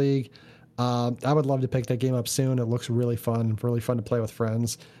Battle League. I would love to pick that game up soon. It looks really fun to play with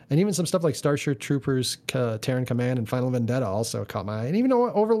friends. And even some stuff like Starship Troopers, Terran Command, and Final Vendetta also caught my eye. And even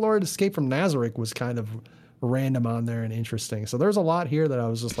Overlord Escape from Nazarick was kind of random on there and interesting. So there's a lot here that I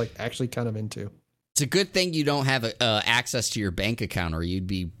was just like actually kind of into. It's a good thing you don't have access to your bank account, or you'd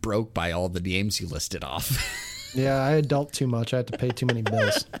be broke by all the games you listed off. Yeah, I adult too much. I had to pay too many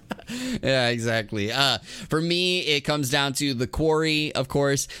bills. Yeah, exactly. For me, it comes down to The Quarry, of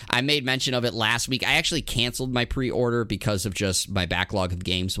course. I made mention of it last week. I actually canceled my pre-order because of just my backlog of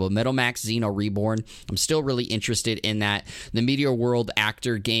games. Well, Metal Max Xeno Reborn, I'm still really interested in that. The Meteor World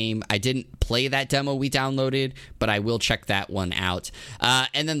Actor game, I didn't play that demo we downloaded, but I will check that one out.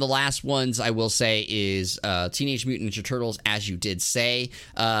 And then the last ones I will say is Teenage Mutant Ninja Turtles, as you did say.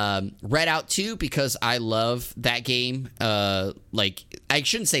 Redout 2, because I love that game. Like, I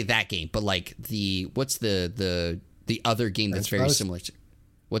shouldn't say that game, but like what's the other game that's very similar to?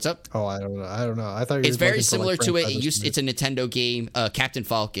 What's up? Oh, I don't know. I thought it's very similar to it. It's a Nintendo game. Captain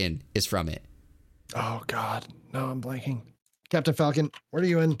Falcon is from it. Oh God, no, I'm blanking. Captain Falcon, what are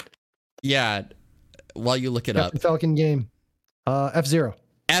you in? Yeah, while you look it up. Captain Falcon game. F-Zero.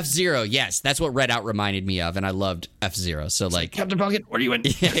 F-Zero, yes, that's what Redout reminded me of, and I loved F-Zero. So like Captain Falcon, what are you in?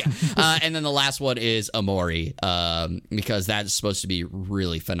 Yeah. And then the last one is Omori, because that's supposed to be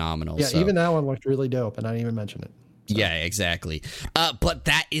really phenomenal. Yeah, so. Even that one looked really dope, and I didn't even mention it. So. Yeah, exactly. But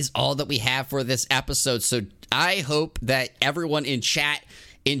that is all that we have for this episode. So I hope that everyone in chat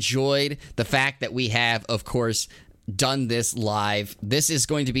enjoyed the fact that we have, of course, done this live. This is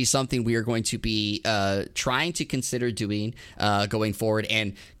going to be something we are going to be trying to consider doing going forward.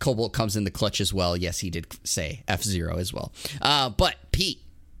 And Cobalt comes in the clutch as well. Yes, he did say F-Zero as well. But Pete,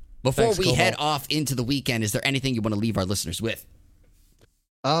 before we head off into the weekend, is there anything you want to leave our listeners with?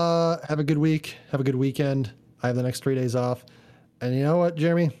 Have a good week. Have a good weekend. I have the next 3 days off. And you know what,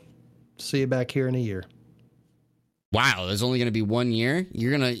 Jeremy? See you back here in a year. Wow, there's only going to be 1 year?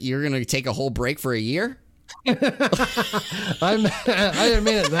 You're gonna take a whole break for a year? I didn't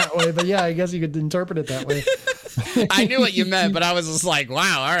mean it that way, but yeah, I guess you could interpret it that way. I knew what you meant, but I was just like,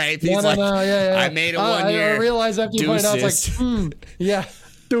 wow, all right. Yeah, I made it 1 year. I realized after you pointed out, I was like, yeah,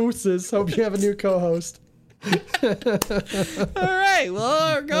 deuces. Hope you have a new co-host. All right,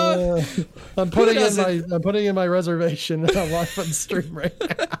 well, we're going. I'm putting in my reservation live on the stream right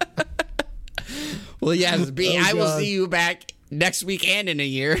now. Well, yes, B. I will see you back next week and in a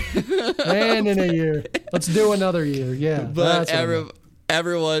year. Let's do another year. Yeah. But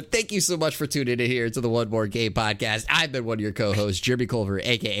everyone, thank you so much for tuning in here to the One More Game podcast. I've been one of your co-hosts, Jeremy Culver,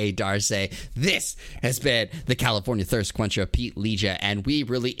 a.k.a. Darcy. This has been the California Thirst Quencher, Pete Legia, and we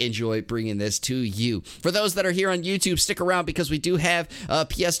really enjoy bringing this to you. For those that are here on YouTube, stick around because we do have a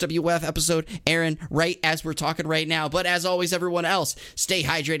PSWF episode airing right as we're talking right now. But as always, everyone else, stay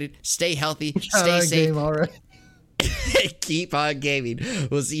hydrated, stay healthy, stay safe. All right. Keep on gaming.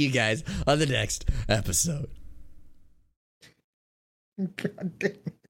 We'll see you guys on the next episode. God damn it.